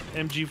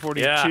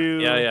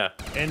MG42. Yeah.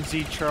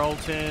 NZ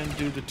Charlton,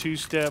 do the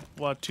two-step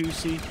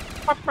Watusi.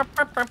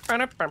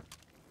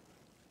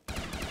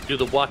 Do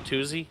the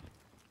Watusi?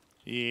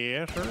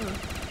 Yeah, sure.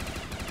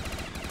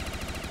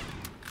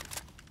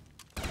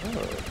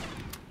 Oh.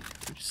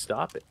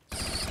 Stop it.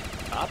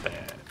 Stop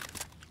it.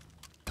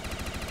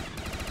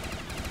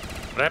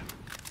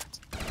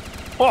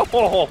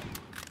 Oh.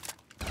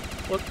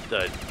 What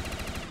the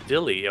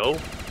dillio?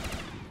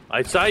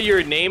 I saw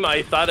your name,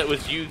 I thought it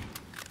was you.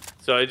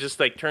 So I just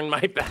like turned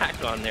my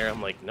back on there. I'm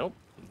like, nope.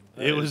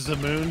 It was the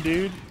moon,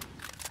 dude?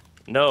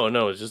 No,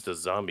 it's just a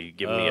zombie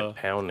giving me a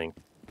pounding.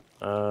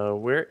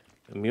 Where?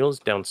 The mule's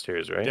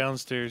downstairs, right?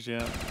 Downstairs,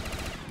 yeah.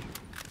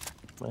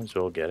 Might as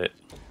well get it.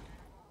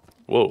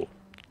 Whoa.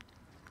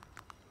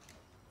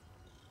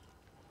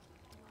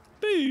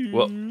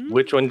 Well,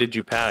 which one did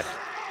you pack?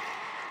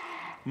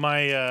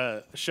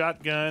 My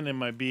shotgun and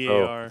my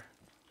BAR.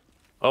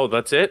 Oh,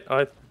 that's it?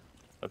 I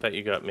thought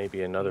you got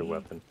maybe another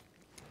weapon.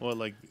 What,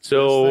 like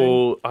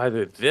so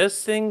either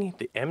this thing,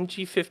 the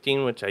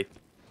MG15, which I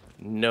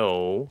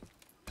know.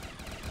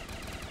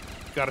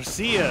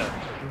 Garcia,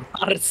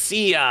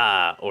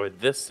 or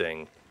this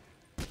thing,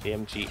 the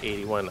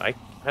MG81.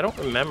 I don't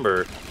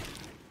remember.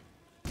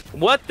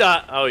 What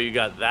the? Oh, you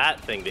got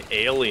that thing, the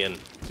alien.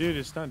 Dude,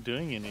 it's not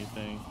doing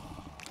anything.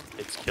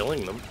 It's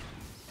killing them.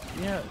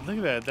 Yeah, look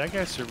at that. That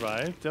guy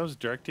survived. That was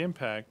direct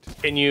impact.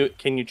 Can you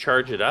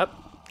charge it up?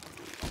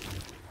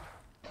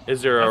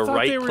 Is there a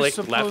right click,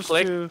 left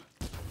click?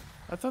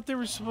 I thought they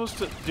were supposed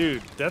to.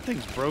 Dude, that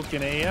thing's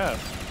broken AF.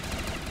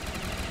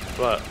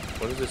 What?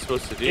 What is it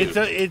supposed to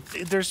do?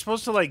 They're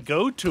supposed to like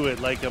go to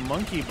it like a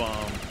monkey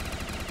bomb.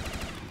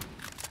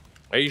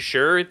 Are you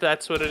sure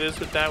that's what it is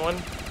with that one?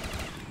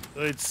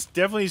 It's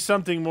definitely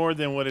something more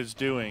than what it's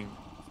doing.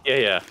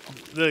 Yeah.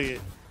 Look,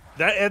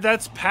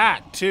 that's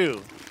packed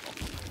too.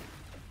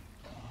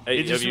 Have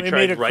you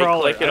tried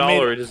right click at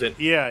all, or does it?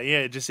 Yeah,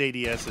 it just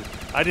ADS it.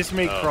 I just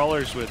made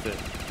crawlers with it.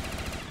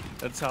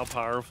 That's how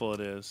powerful it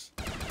is.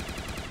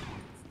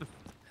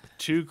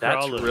 2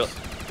 crawlers.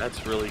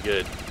 That's really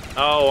good.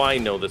 Oh, I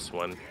know this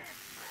one.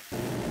 I'm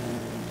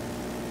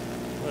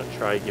gonna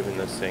try giving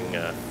this thing.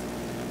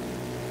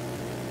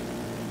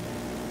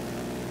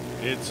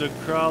 It's a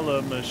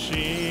crawler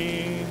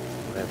machine.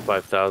 I have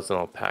 5,000.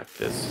 I'll pack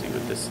this. See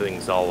what this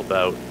thing's all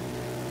about.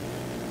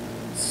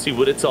 See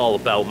what it's all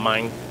about,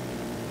 mine.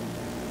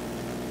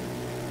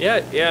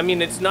 Yeah. I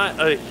mean, it's not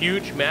a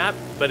huge map,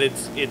 but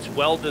it's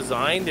well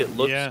designed. It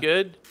looks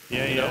good.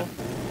 Yeah, you know?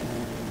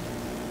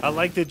 I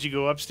like that you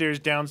go upstairs,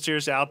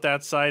 downstairs, out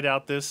that side,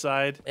 out this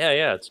side.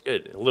 Yeah, it's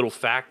good. A little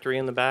factory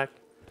in the back.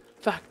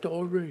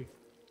 Factory.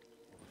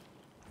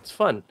 It's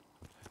fun.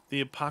 The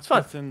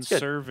Apocryphan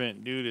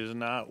servant, dude, is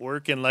not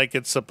working like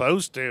it's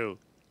supposed to.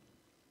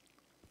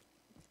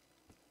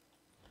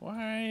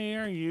 Why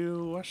are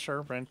you a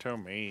servant to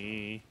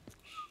me?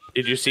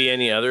 Did you see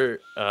any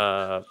other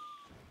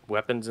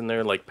weapons in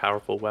there, like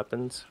powerful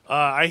weapons?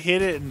 I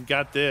hit it and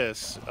got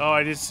this. Oh,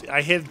 I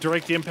hit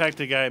direct impact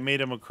the guy. It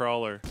made him a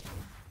crawler.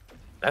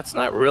 That's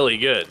not really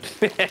good.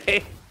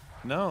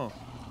 No.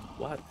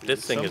 What?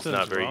 This thing is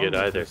not very good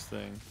either. This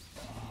thing.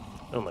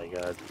 Oh my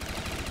god.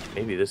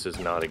 Maybe this is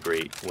not a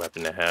great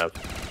weapon to have.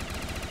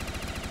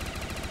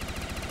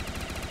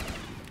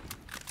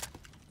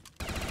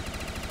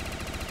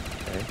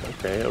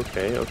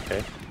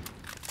 Okay.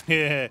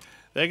 Yeah,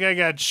 that guy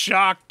got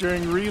shocked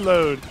during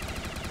reload.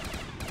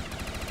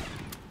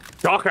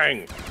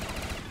 Shocking!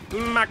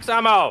 Max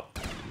ammo!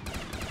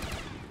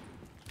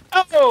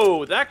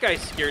 Oh, that guy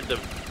scared the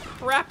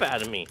crap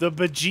out of me. The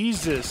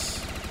bejesus.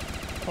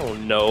 Oh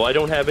no, I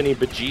don't have any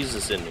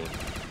bejesus in me.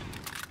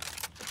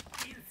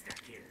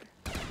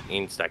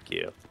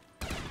 Insta-kill.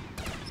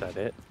 Is that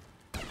it?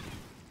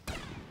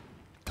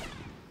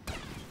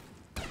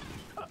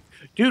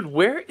 Dude,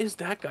 where is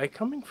that guy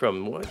coming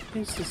from? What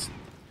is this?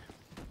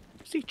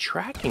 Where's he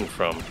tracking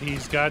from?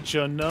 He's got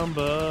your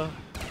number.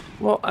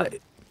 Well,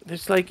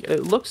 there's like,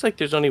 it looks like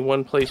there's only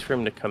one place for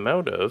him to come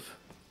out of.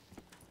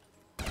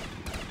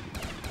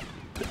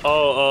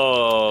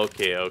 Oh,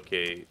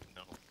 okay.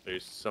 No,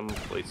 there's some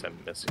place I'm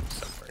missing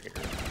somewhere here.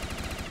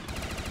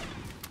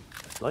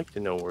 I'd like to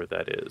know where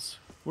that is.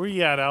 Where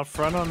you at? Out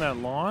front on that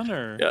lawn,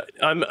 or? Yeah,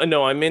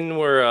 I'm in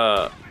where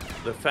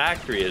the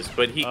factory is,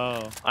 but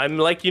I'm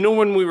like, you know,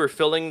 when we were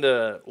filling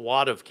the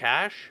wad of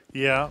cash.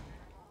 Yeah.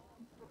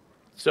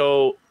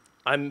 So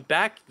I'm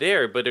back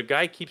there, but a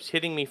guy keeps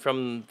hitting me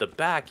from the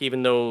back,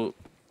 even though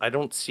I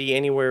don't see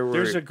anywhere where.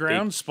 There's a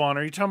ground spawner.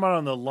 Are you talking about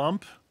on the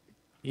lump?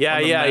 Yeah.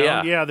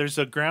 Yeah, there's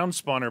a ground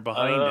spawner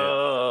behind it.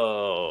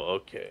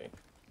 Oh, okay.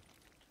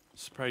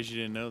 Surprised you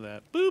didn't know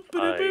that. Boop,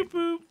 boop,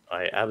 boop.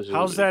 I absolutely.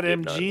 How's that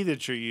MG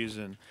that you're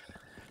using?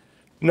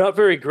 Not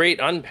very great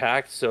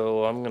unpacked,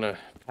 so I'm gonna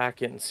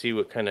pack it and see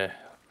what kind of.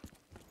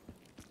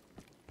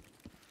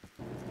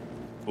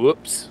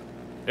 Whoops.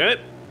 Good.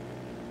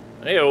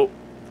 Heyo.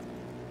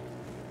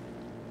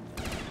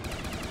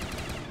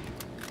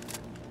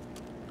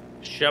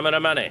 Show me the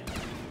money.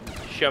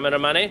 Show me the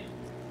money.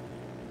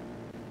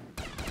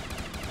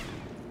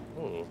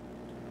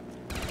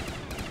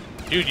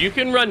 Dude, you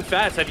can run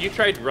fast. Have you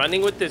tried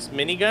running with this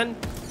minigun?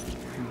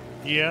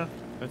 Yeah,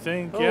 I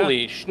think.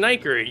 Holy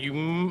shniker,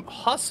 you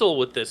hustle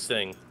with this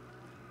thing.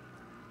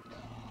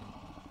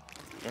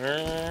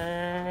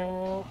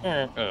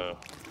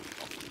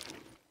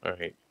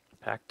 Alright,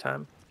 pack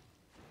time.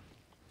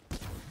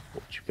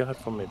 What you got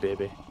for me,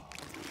 baby?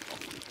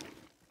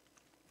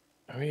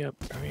 Hurry up.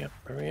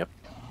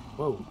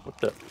 Whoa, what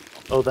the?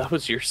 Oh, that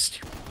was your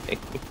stupid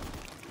thing.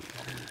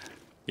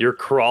 Your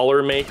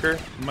crawler maker?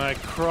 My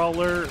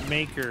crawler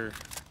maker.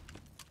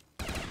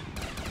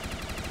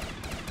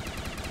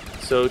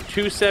 So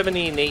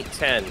 270 and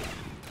 810.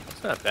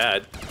 That's not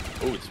bad.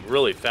 Oh, it's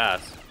really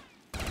fast.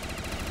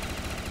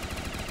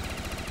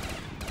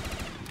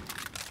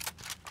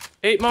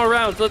 8 more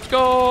rounds. Let's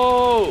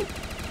go!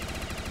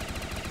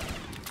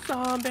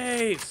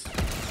 Zombies!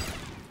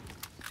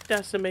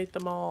 Decimate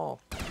them all.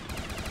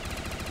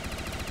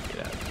 Get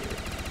out of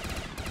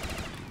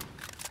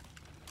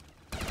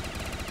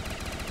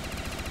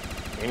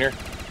here. Wiener.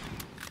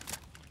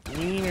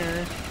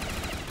 Wiener.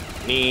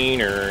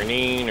 Neener,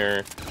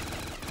 neener.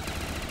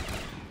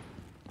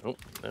 Oh,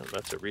 no,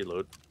 that's a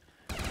reload.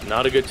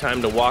 Not a good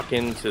time to walk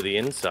into the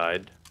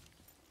inside.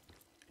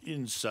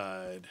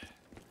 Inside.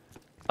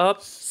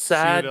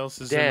 Upside See what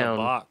else is down. in the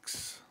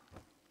box.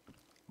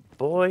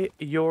 Boy,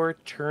 you're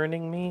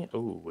turning me.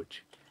 Oh,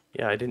 which...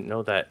 Yeah, I didn't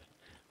know that.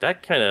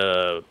 That kind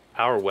of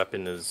power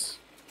weapon is...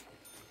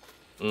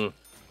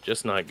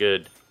 just not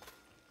good.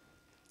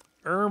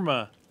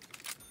 Irma.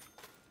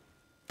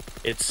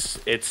 It's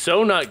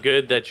so not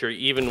good that you're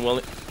even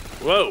willing...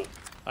 Whoa!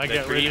 I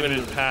got rid of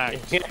it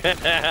packed.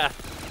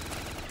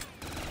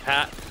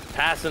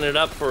 Passing it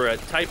up for a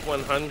Type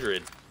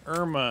 100.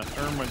 Irma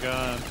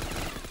gone.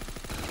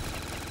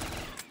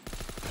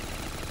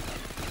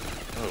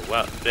 Oh,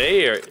 wow.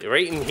 They are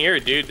right in here,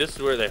 dude. This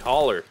is where they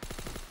holler.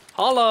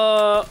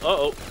 Holla!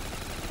 Uh-oh.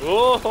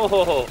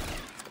 Whoa!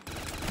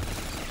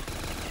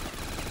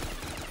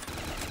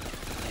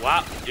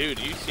 Wow, dude,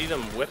 you see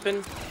them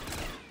whipping?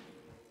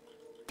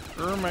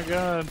 Oh my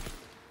god.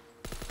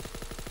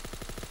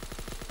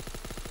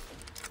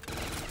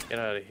 Get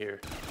out of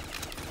here.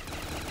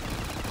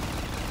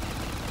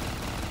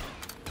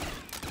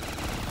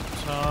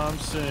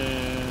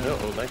 Thompson.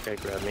 Oh, that guy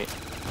grabbed me.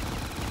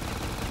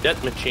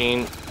 Death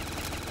machine.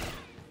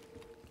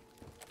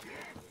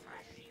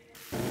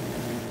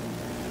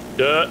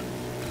 Duh.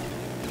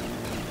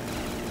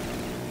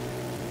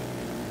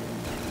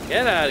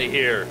 Get out of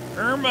here.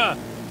 Irma.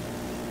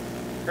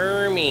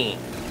 Hermie.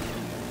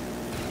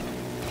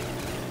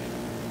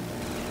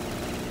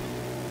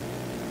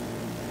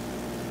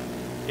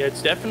 Yeah,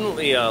 it's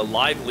definitely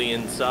lively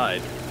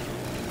inside.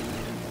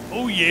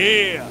 Oh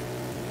yeah.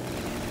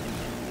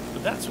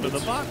 But that's where the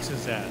box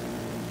is at.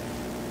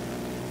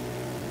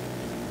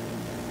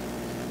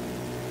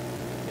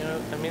 You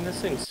know, I mean,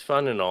 this thing's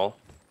fun and all.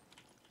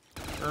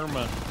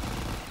 Irma.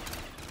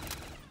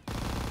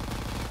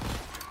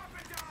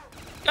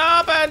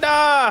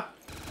 Carpenter!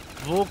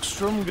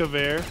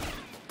 Volkstromgewehr.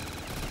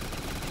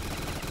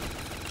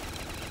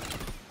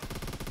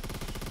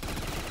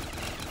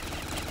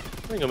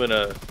 I think I'm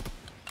gonna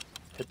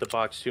hit the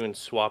box too and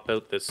swap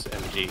out this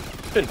MG.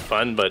 It's been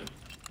fun, but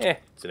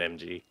it's an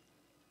MG.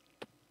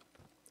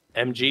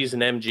 MG's an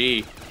MG.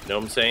 You know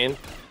what I'm saying?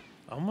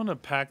 I'm gonna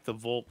pack the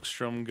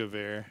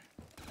Volkstromgewehr.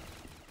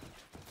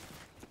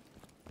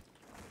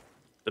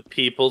 The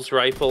People's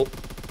Rifle.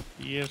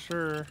 Yes,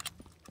 sir.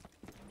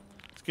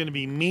 It's gonna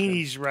be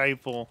Meanie's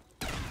rifle.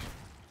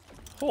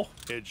 Oh,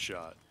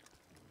 headshot.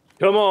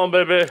 Come on,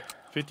 baby.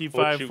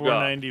 55,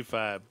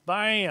 495.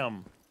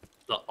 Bam.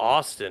 The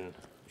Austin.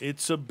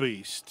 It's a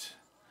beast.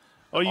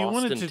 Oh, you Austin,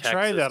 wanted to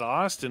try Texas. that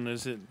Austin?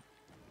 Is it?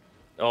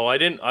 Oh, I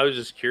didn't. I was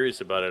just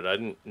curious about it. I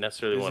didn't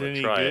necessarily Is want it to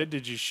any try good? it.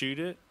 Did you shoot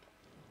it?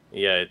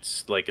 Yeah,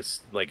 it's like a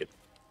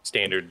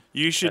standard.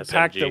 You should SMG.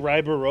 pack the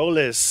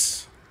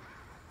Riberolis.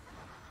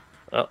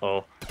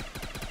 Uh-oh.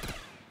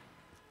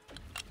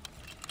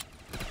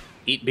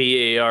 Eat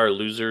BAR,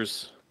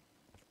 losers.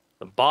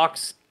 The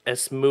box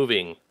is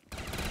moving.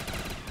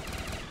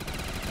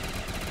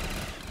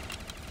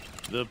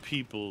 The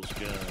people's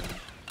gun.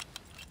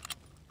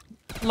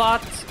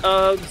 Lots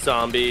of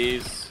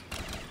zombies.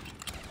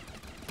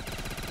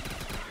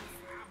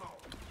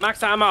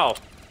 Max ammo.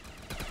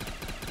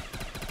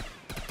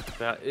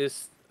 That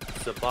is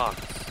the box.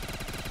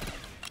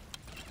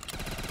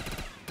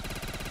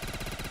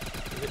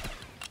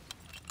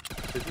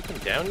 Has it been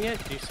down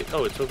yet? Do you see?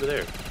 Oh, it's over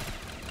there.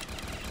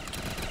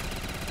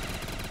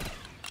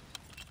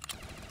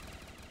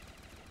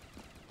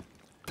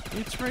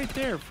 It's right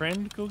there,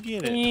 friend. Go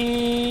get it.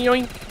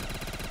 Yoink.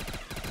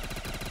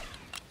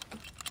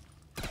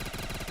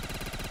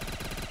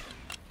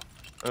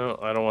 Oh,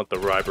 I don't want the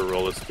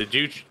Riberolis. Did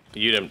you?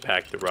 You didn't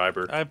pack the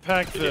Riber. I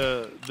packed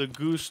the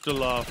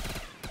Gustaloff.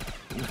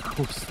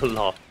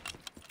 Gustaloff.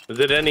 Is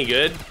it any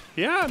good?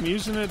 Yeah, I'm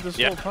using it this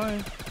whole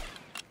time.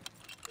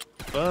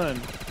 Fun.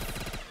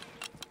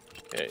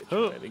 Okay,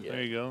 Oh, try it again.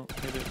 there you go.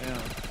 Hit it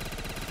now.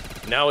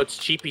 Now it's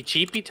cheapy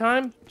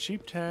time?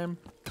 Cheap time.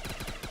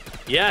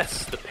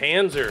 Yes, the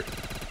Panzer.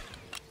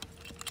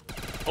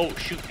 Oh,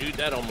 shoot, dude,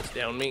 that almost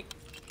downed me.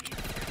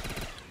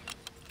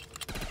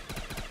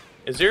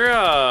 Is there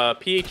a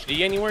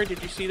PhD anywhere?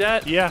 Did you see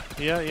that? Yeah.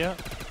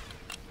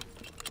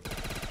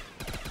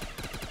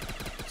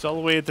 It's all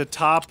the way at the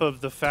top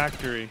of the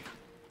factory.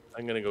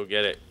 I'm gonna go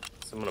get it.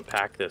 So I'm gonna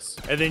pack this.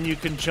 And then you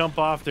can jump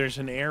off. There's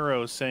an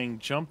arrow saying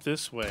jump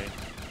this way.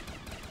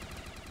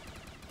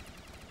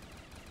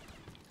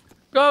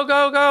 Go,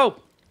 go, go!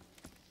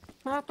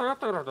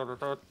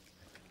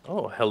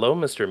 Oh, hello,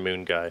 Mr.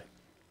 Moon Guy.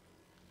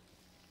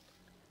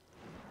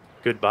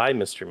 Goodbye,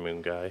 Mr.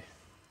 Moon Guy.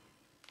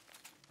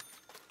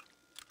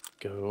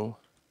 Go,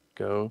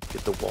 go,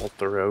 get the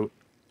Walther out.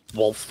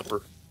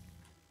 Walther.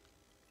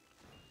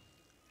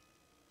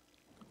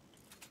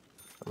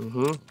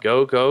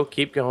 Go, go,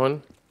 keep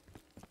going.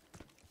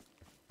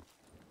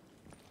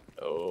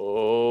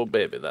 Oh,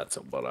 baby, that's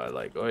what I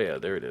like. Oh, yeah,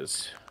 there it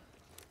is.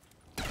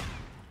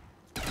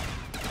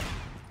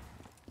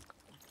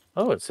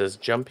 Oh, it says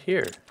jump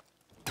here.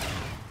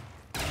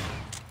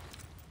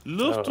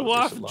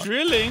 Luftwaffe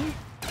drilling.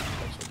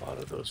 There's a lot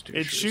of those douchers.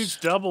 It shoots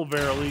double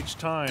barrel each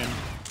time.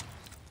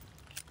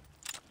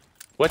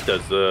 What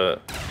does the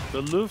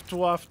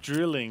Luftwaffe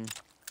drilling?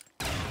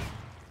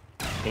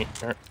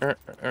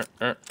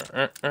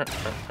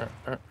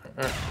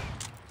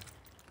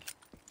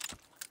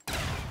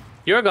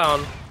 You're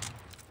gone.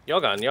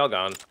 You're gone. You're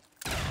gone.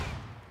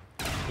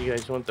 You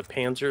guys want the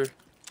Panzer?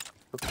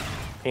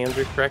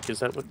 Panzer Correct? Is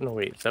that what? No,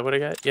 wait. Is that what I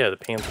got? Yeah, the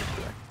Panzer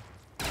Correct.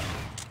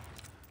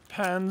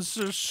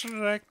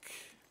 Panzerschreck.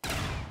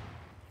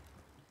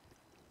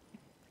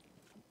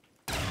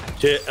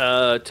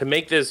 To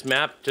make this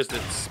map just a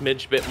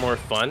smidge bit more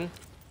fun,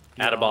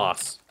 add a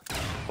boss.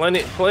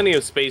 Plenty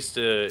of space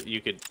to you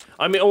could.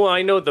 I mean, oh,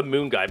 I know the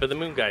Moon Guy, but the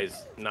Moon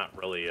Guy's not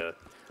really a.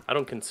 I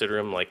don't consider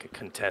him like a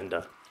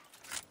contender.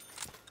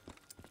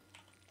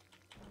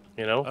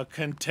 You know? A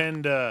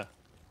contender.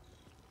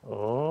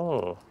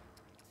 Oh.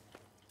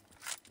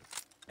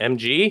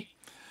 MG?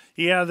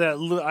 Yeah,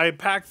 I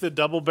packed the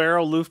double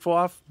barrel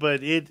Luftwaffe,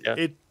 but it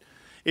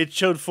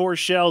showed 4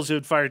 shells. It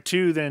would fire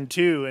 2, then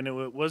 2, and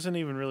it wasn't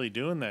even really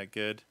doing that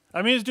good.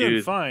 I mean, it's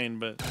doing fine,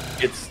 but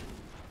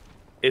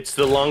it's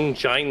the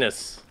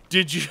Longinus.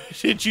 Did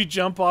you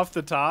jump off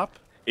the top?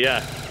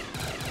 Yeah.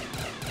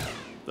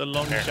 The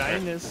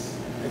Longinus.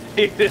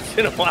 It's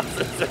been a while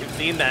since I've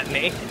seen that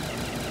name.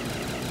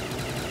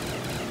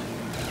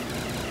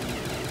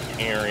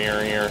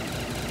 Here.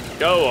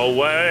 Go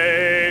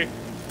away.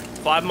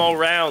 5 more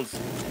rounds.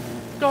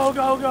 Go.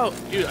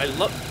 Dude, I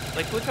love...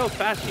 Like, look how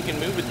fast you can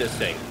move with this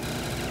thing.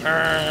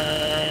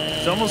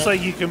 It's almost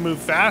like you can move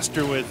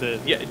faster with it.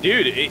 Yeah,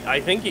 dude,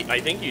 I think you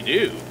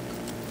do.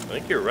 I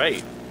think you're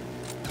right.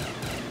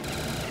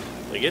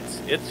 Like,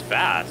 it's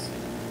fast.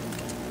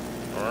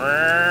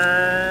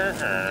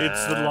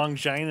 It's the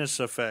Longinus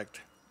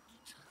effect.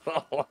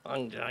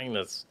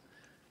 Longinus.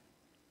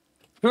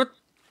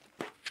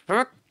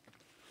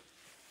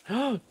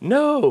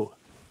 No!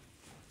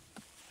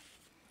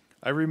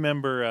 I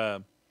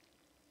remember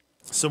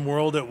some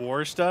World at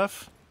War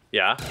stuff.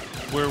 Yeah.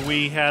 Where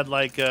we had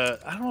like I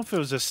don't know if it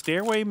was a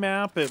stairway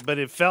map, but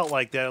it felt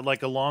like that,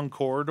 like a long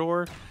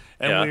corridor,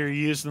 and we were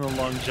using the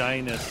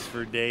Longinus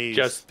for days.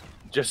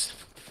 Just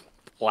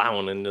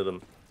plowing into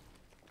them.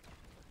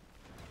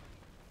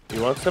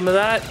 You want some of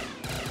that?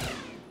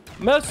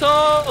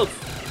 Missiles!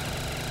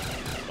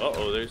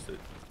 Uh-oh, there's the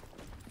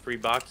free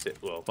box hit.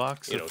 Well,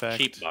 box effect.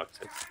 Cheap box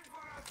hit.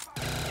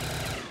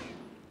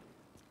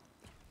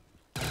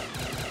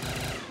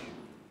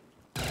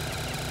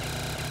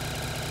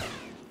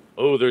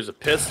 Oh, there's a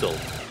pistol.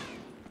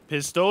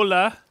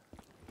 Pistola.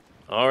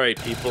 All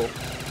right, people.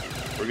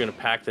 We're going to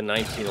pack the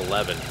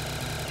 1911.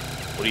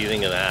 What do you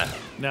think of that?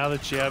 Now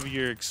that you have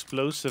your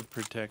explosive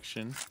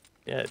protection.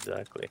 Yeah,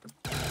 exactly.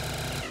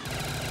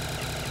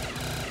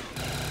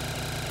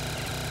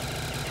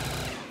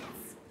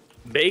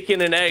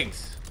 Bacon and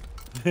eggs.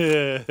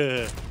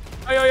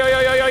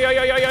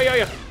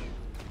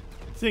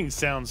 Thing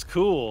sounds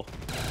cool.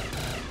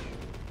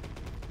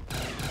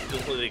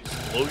 The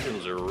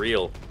explosions are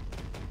real.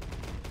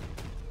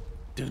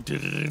 Dun, dun,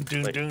 dun,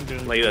 dun, like, dun,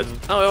 dun, like dun. this.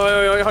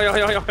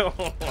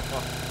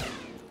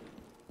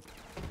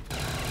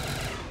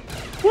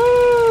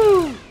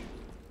 Woo!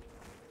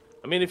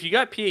 I mean, if you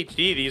got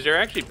PhD, these are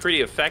actually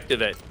pretty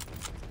effective at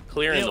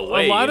clearing the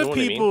way. A lot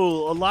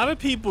of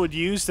people would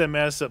use them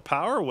as a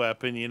power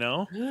weapon, you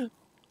know?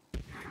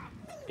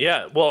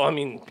 Yeah, well, I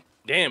mean,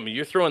 damn,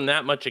 you're throwing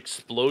that much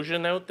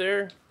explosion out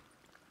there?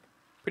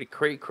 Pretty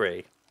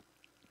cray-cray.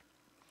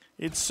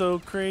 It's so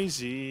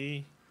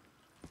crazy.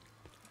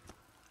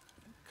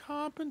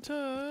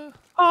 Carpenter.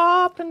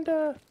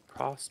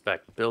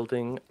 Prospect,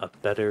 building a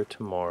better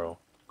tomorrow.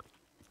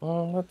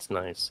 Oh, that's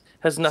nice.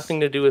 Has nothing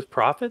to do with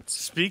profits?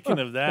 Speaking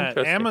of that,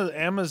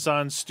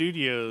 Amazon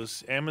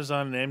Studios,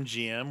 Amazon and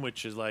MGM,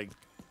 which is like,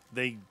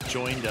 they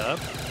joined up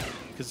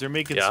because they're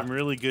making some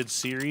really good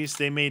series.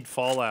 They made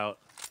Fallout.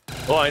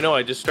 Oh, I know.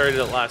 I just started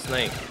it last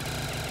night.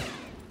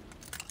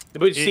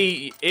 But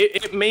see,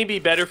 it may be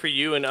better for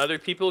you and other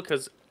people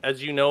because,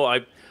 as you know,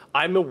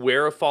 I'm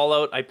aware of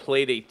Fallout. I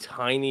played a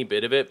tiny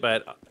bit of it,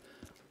 but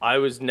I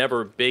was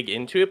never big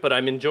into it. But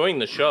I'm enjoying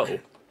the show.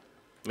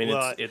 I mean,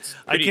 it's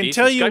pretty I can decent.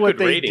 tell you what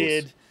they ratings.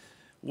 did.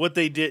 What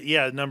they did,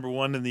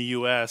 #1 in the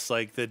U.S.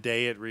 like the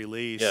day it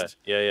released.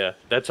 Yeah.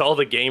 That's all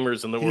the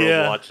gamers in the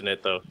world watching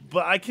it, though.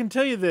 But I can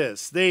tell you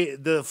this: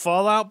 the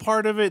Fallout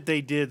part of it,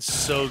 they did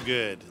so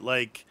good.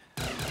 Like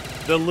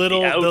the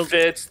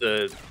outfits,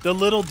 the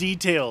little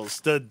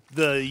details, the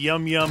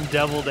yum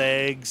deviled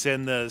eggs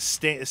and the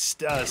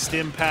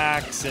stim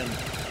packs and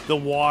the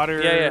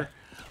water.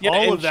 Yeah,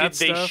 all of that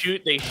stuff.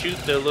 They shoot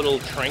the little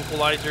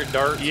tranquilizer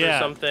darts or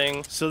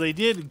something. So they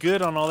did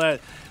good on all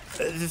that.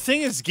 The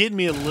thing that's getting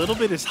me a little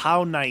bit is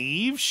how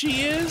naive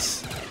she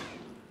is.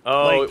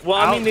 Oh, like, well,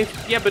 I mean,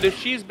 but if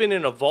she's been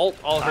in a vault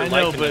all her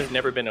life and has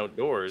never been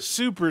outdoors.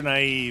 Super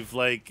naive,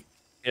 like...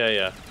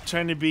 Yeah.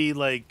 Trying to be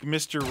like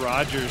Mr.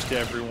 Rogers to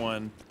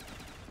everyone.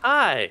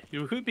 Hi,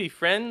 you would be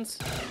friends?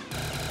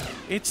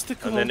 It's the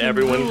golden rule. And then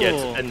everyone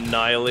gets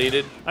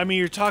annihilated. I mean,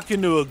 you're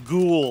talking to a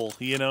ghoul,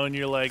 you know, and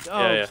you're like,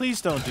 oh,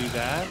 please don't do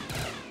that.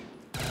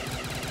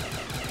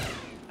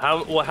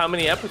 How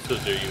many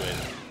episodes are you in?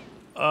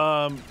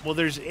 Well,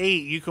 there's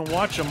 8. You can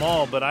watch them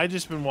all, but I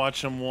just been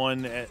watching them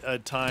one at a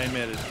time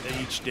at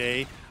each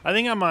day. I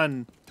think I'm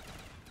on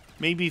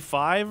maybe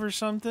 5 or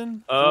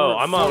something. Oh,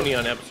 I'm only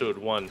on episode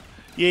 1.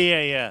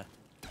 Yeah.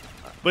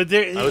 But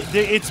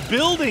it's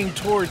building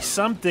towards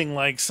something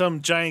like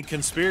some giant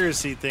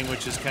conspiracy thing,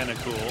 which is kind of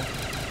cool.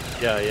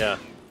 Yeah.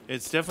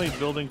 It's definitely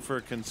building for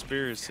a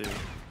conspiracy.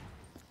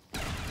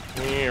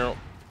 Yeah.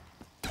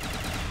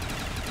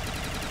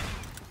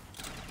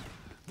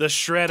 The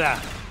Shredder.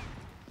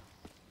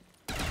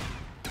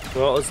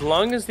 Well, as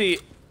long as the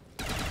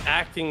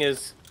acting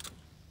is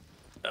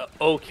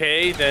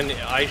okay, then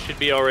I should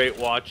be all right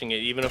watching it,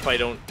 even if I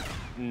don't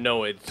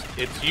know it.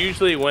 It's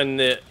usually when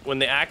the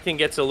acting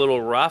gets a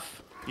little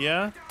rough.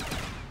 Yeah.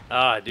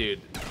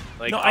 Dude,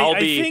 like no, I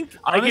think,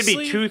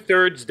 honestly, could be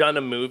 2/3 done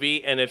a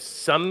movie, and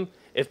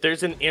if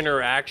there's an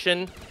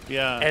interaction,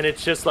 and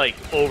it's just like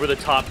over the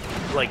top,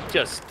 like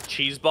just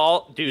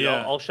cheeseball, dude,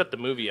 I'll shut the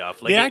movie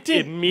off. Like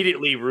it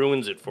immediately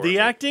ruins it for me. The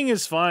acting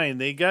is fine.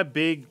 They got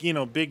big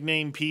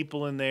name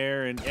people in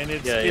there, and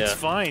it's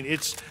fine.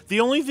 It's the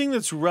only thing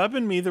that's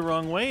rubbing me the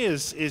wrong way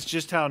is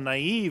just how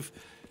naive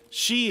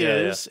she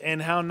is,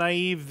 and how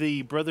naive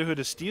the Brotherhood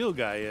of Steel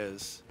guy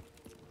is.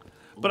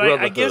 But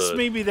I guess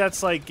maybe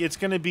that's like it's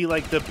going to be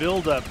like the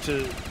build up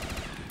to.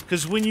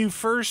 Because when you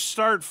first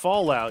start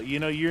Fallout,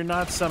 you're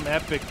not some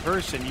epic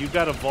person. You've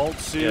got a vault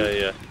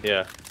suit.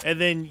 Yeah.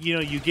 And then,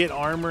 you get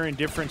armor and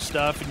different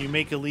stuff, and you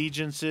make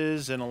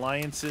allegiances and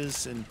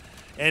alliances and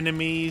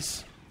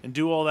enemies and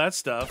do all that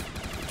stuff.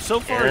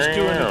 So far, it's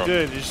doing it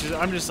good.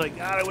 I'm just like,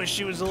 God, I wish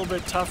she was a little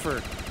bit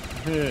tougher.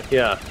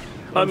 Yeah.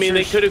 I mean,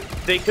 they could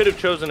have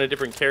chosen a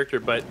different character,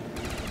 but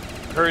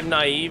her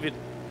naivete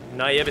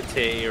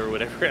or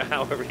whatever,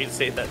 however you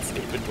say that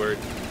stupid word.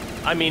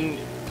 I mean,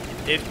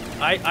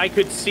 I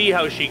could see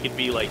how she could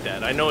be like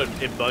that. I know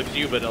it bugs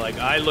you, but like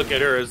I look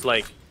at her as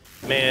like,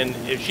 man,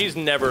 if she's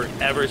never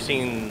ever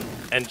seen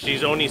and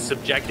she's only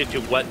subjected to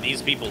what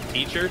these people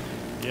teach her,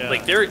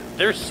 like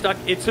they're stuck.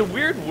 It's a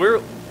weird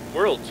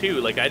world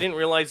too. Like I didn't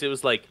realize it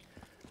was like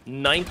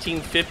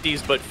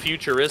 1950s but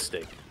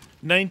futuristic.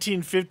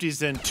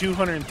 1950s and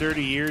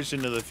 230 years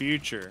into the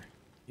future.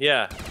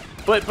 Yeah,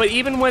 but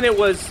even when it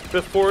was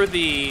before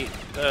the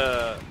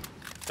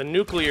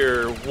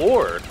nuclear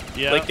war,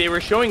 like they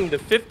were showing the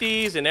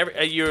 50s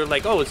and you're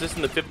like, oh, is this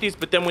in the 50s?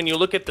 But then when you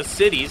look at the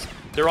cities,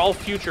 they're all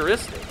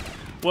futuristic.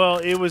 Well,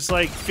 it was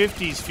like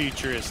 50s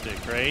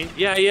futuristic, right?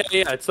 Yeah.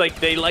 It's like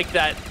they like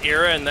that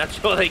era, and that's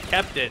why they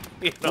kept it.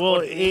 Well,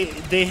 they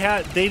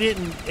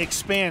didn't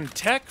expand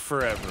tech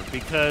forever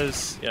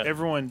because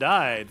everyone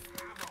died.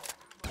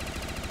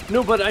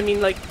 No, but I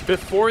mean, like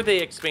before they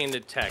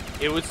expanded tech,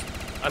 it was.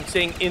 I'm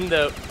saying in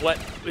what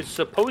is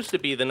supposed to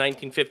be the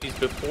 1950s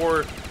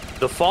before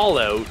the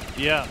Fallout.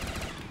 Yeah.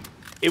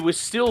 It was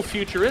still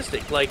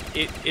futuristic. Like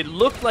it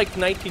looked like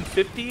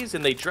 1950s,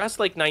 and they dressed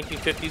like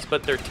 1950s,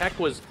 but their tech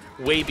was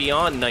way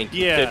beyond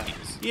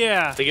 1950s.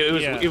 Yeah. Like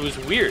it was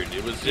weird.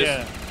 It was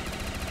just.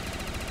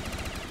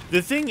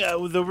 The thing,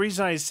 the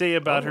reason I say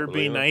about her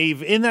being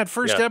naive in that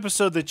first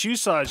episode that you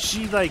saw,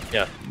 she's like,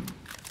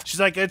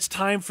 it's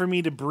time for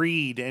me to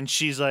breed, and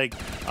she's like,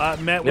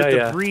 met with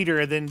the breeder,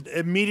 and then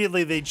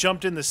immediately they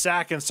jumped in the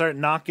sack and started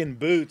knocking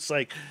boots.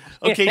 Like,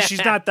 okay,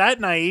 she's not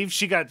that naive.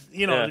 She got,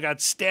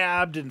 got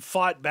stabbed and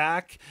fought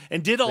back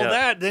and did all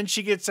that. Then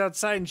she gets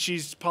outside and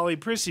she's Polly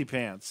Prissy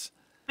Pants.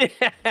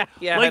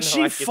 Like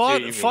she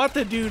fought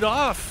the dude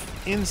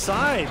off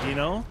inside,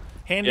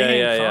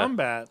 hand-to-hand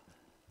combat.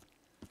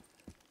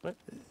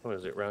 What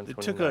was it? Round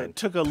 29. It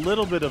took a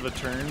little bit of a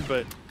turn,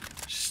 but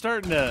she's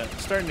starting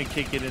to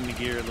kick it into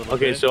gear a little bit.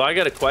 Okay, so I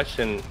got a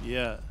question.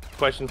 Yeah.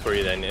 Question for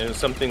you then. It was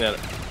something that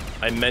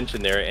I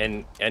mentioned there,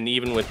 and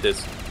even with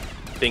this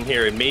thing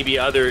here, and maybe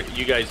other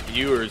you guys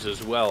viewers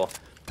as well.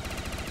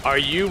 Are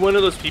you one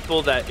of those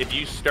people that if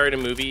you start a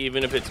movie,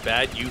 even if it's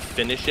bad, you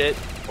finish it,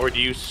 or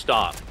do you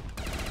stop?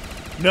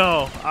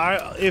 No,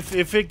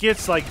 if it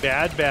gets like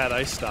bad,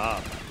 I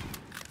stop.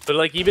 But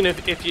like even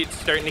if it's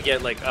starting to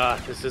get like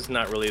this is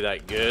not really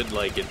that good,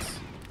 like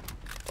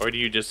or do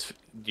you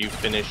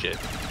finish it?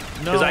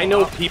 No, because I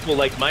know people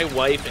like my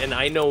wife, and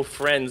I know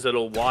friends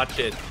that'll watch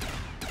it,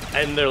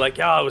 and they're like,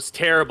 "Oh, it was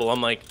terrible."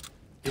 I'm like,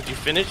 "Did you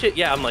finish it?"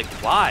 Yeah. I'm like,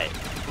 "Why?"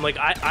 I'm like,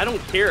 I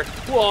don't care.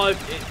 Well,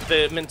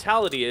 the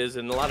mentality is,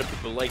 and a lot of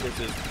people like this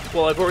is,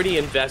 well, I've already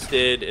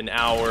invested an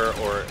hour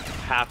or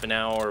half an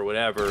hour or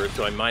whatever,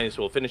 so I might as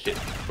well finish it.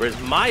 Whereas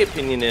my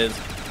opinion is,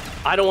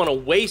 I don't want to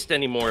waste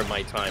any more of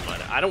my time on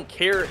it. I don't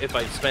care if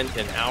I spent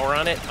an hour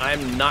on it.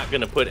 I'm not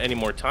going to put any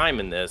more time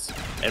in this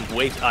and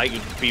waste. I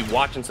could be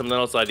watching something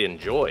else I'd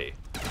enjoy.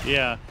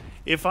 Yeah.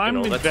 If I'm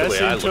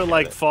investing to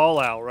like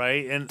Fallout,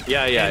 right? And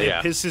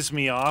it pisses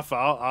me off,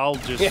 I'll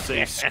just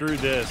say screw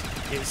this.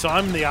 So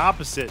I'm the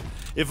opposite.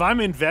 If I'm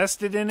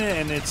invested in it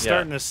and it's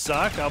starting to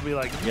suck, I'll be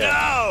like,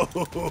 no.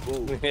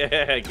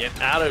 Yeah, get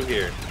out of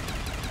here.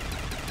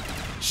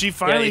 She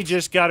finally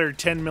just got her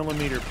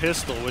 10mm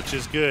pistol, which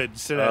is good.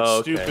 So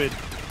that stupid,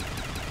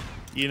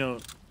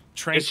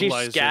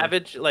 tranquilizer. Does she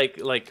scavenge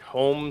like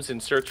homes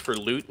and search for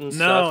loot and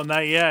stuff? No,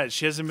 not yet.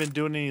 She hasn't been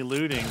doing any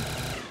looting.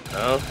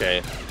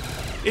 Okay.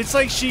 It's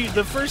like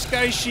the first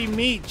guy she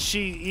meets,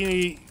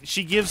 she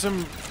gives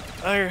him,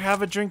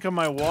 have a drink of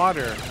my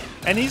water,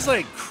 and he's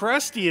like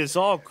crusty as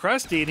all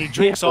crusty, and he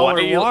drinks all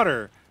her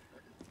water.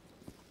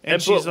 And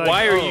she's like,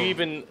 why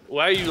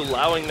are you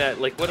allowing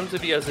that? Like, what happens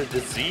if he has a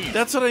disease?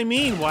 That's what I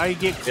mean. Why you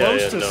get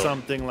close to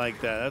something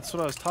like that? That's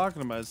what I was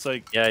talking about. It's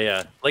like,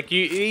 like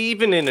you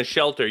even in a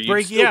shelter,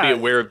 you'd still be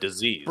aware of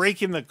disease.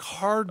 Breaking the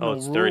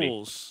cardinal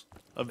rules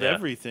of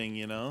everything,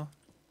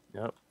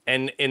 Yep.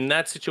 And in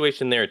that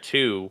situation there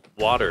too,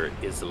 water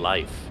is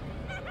life.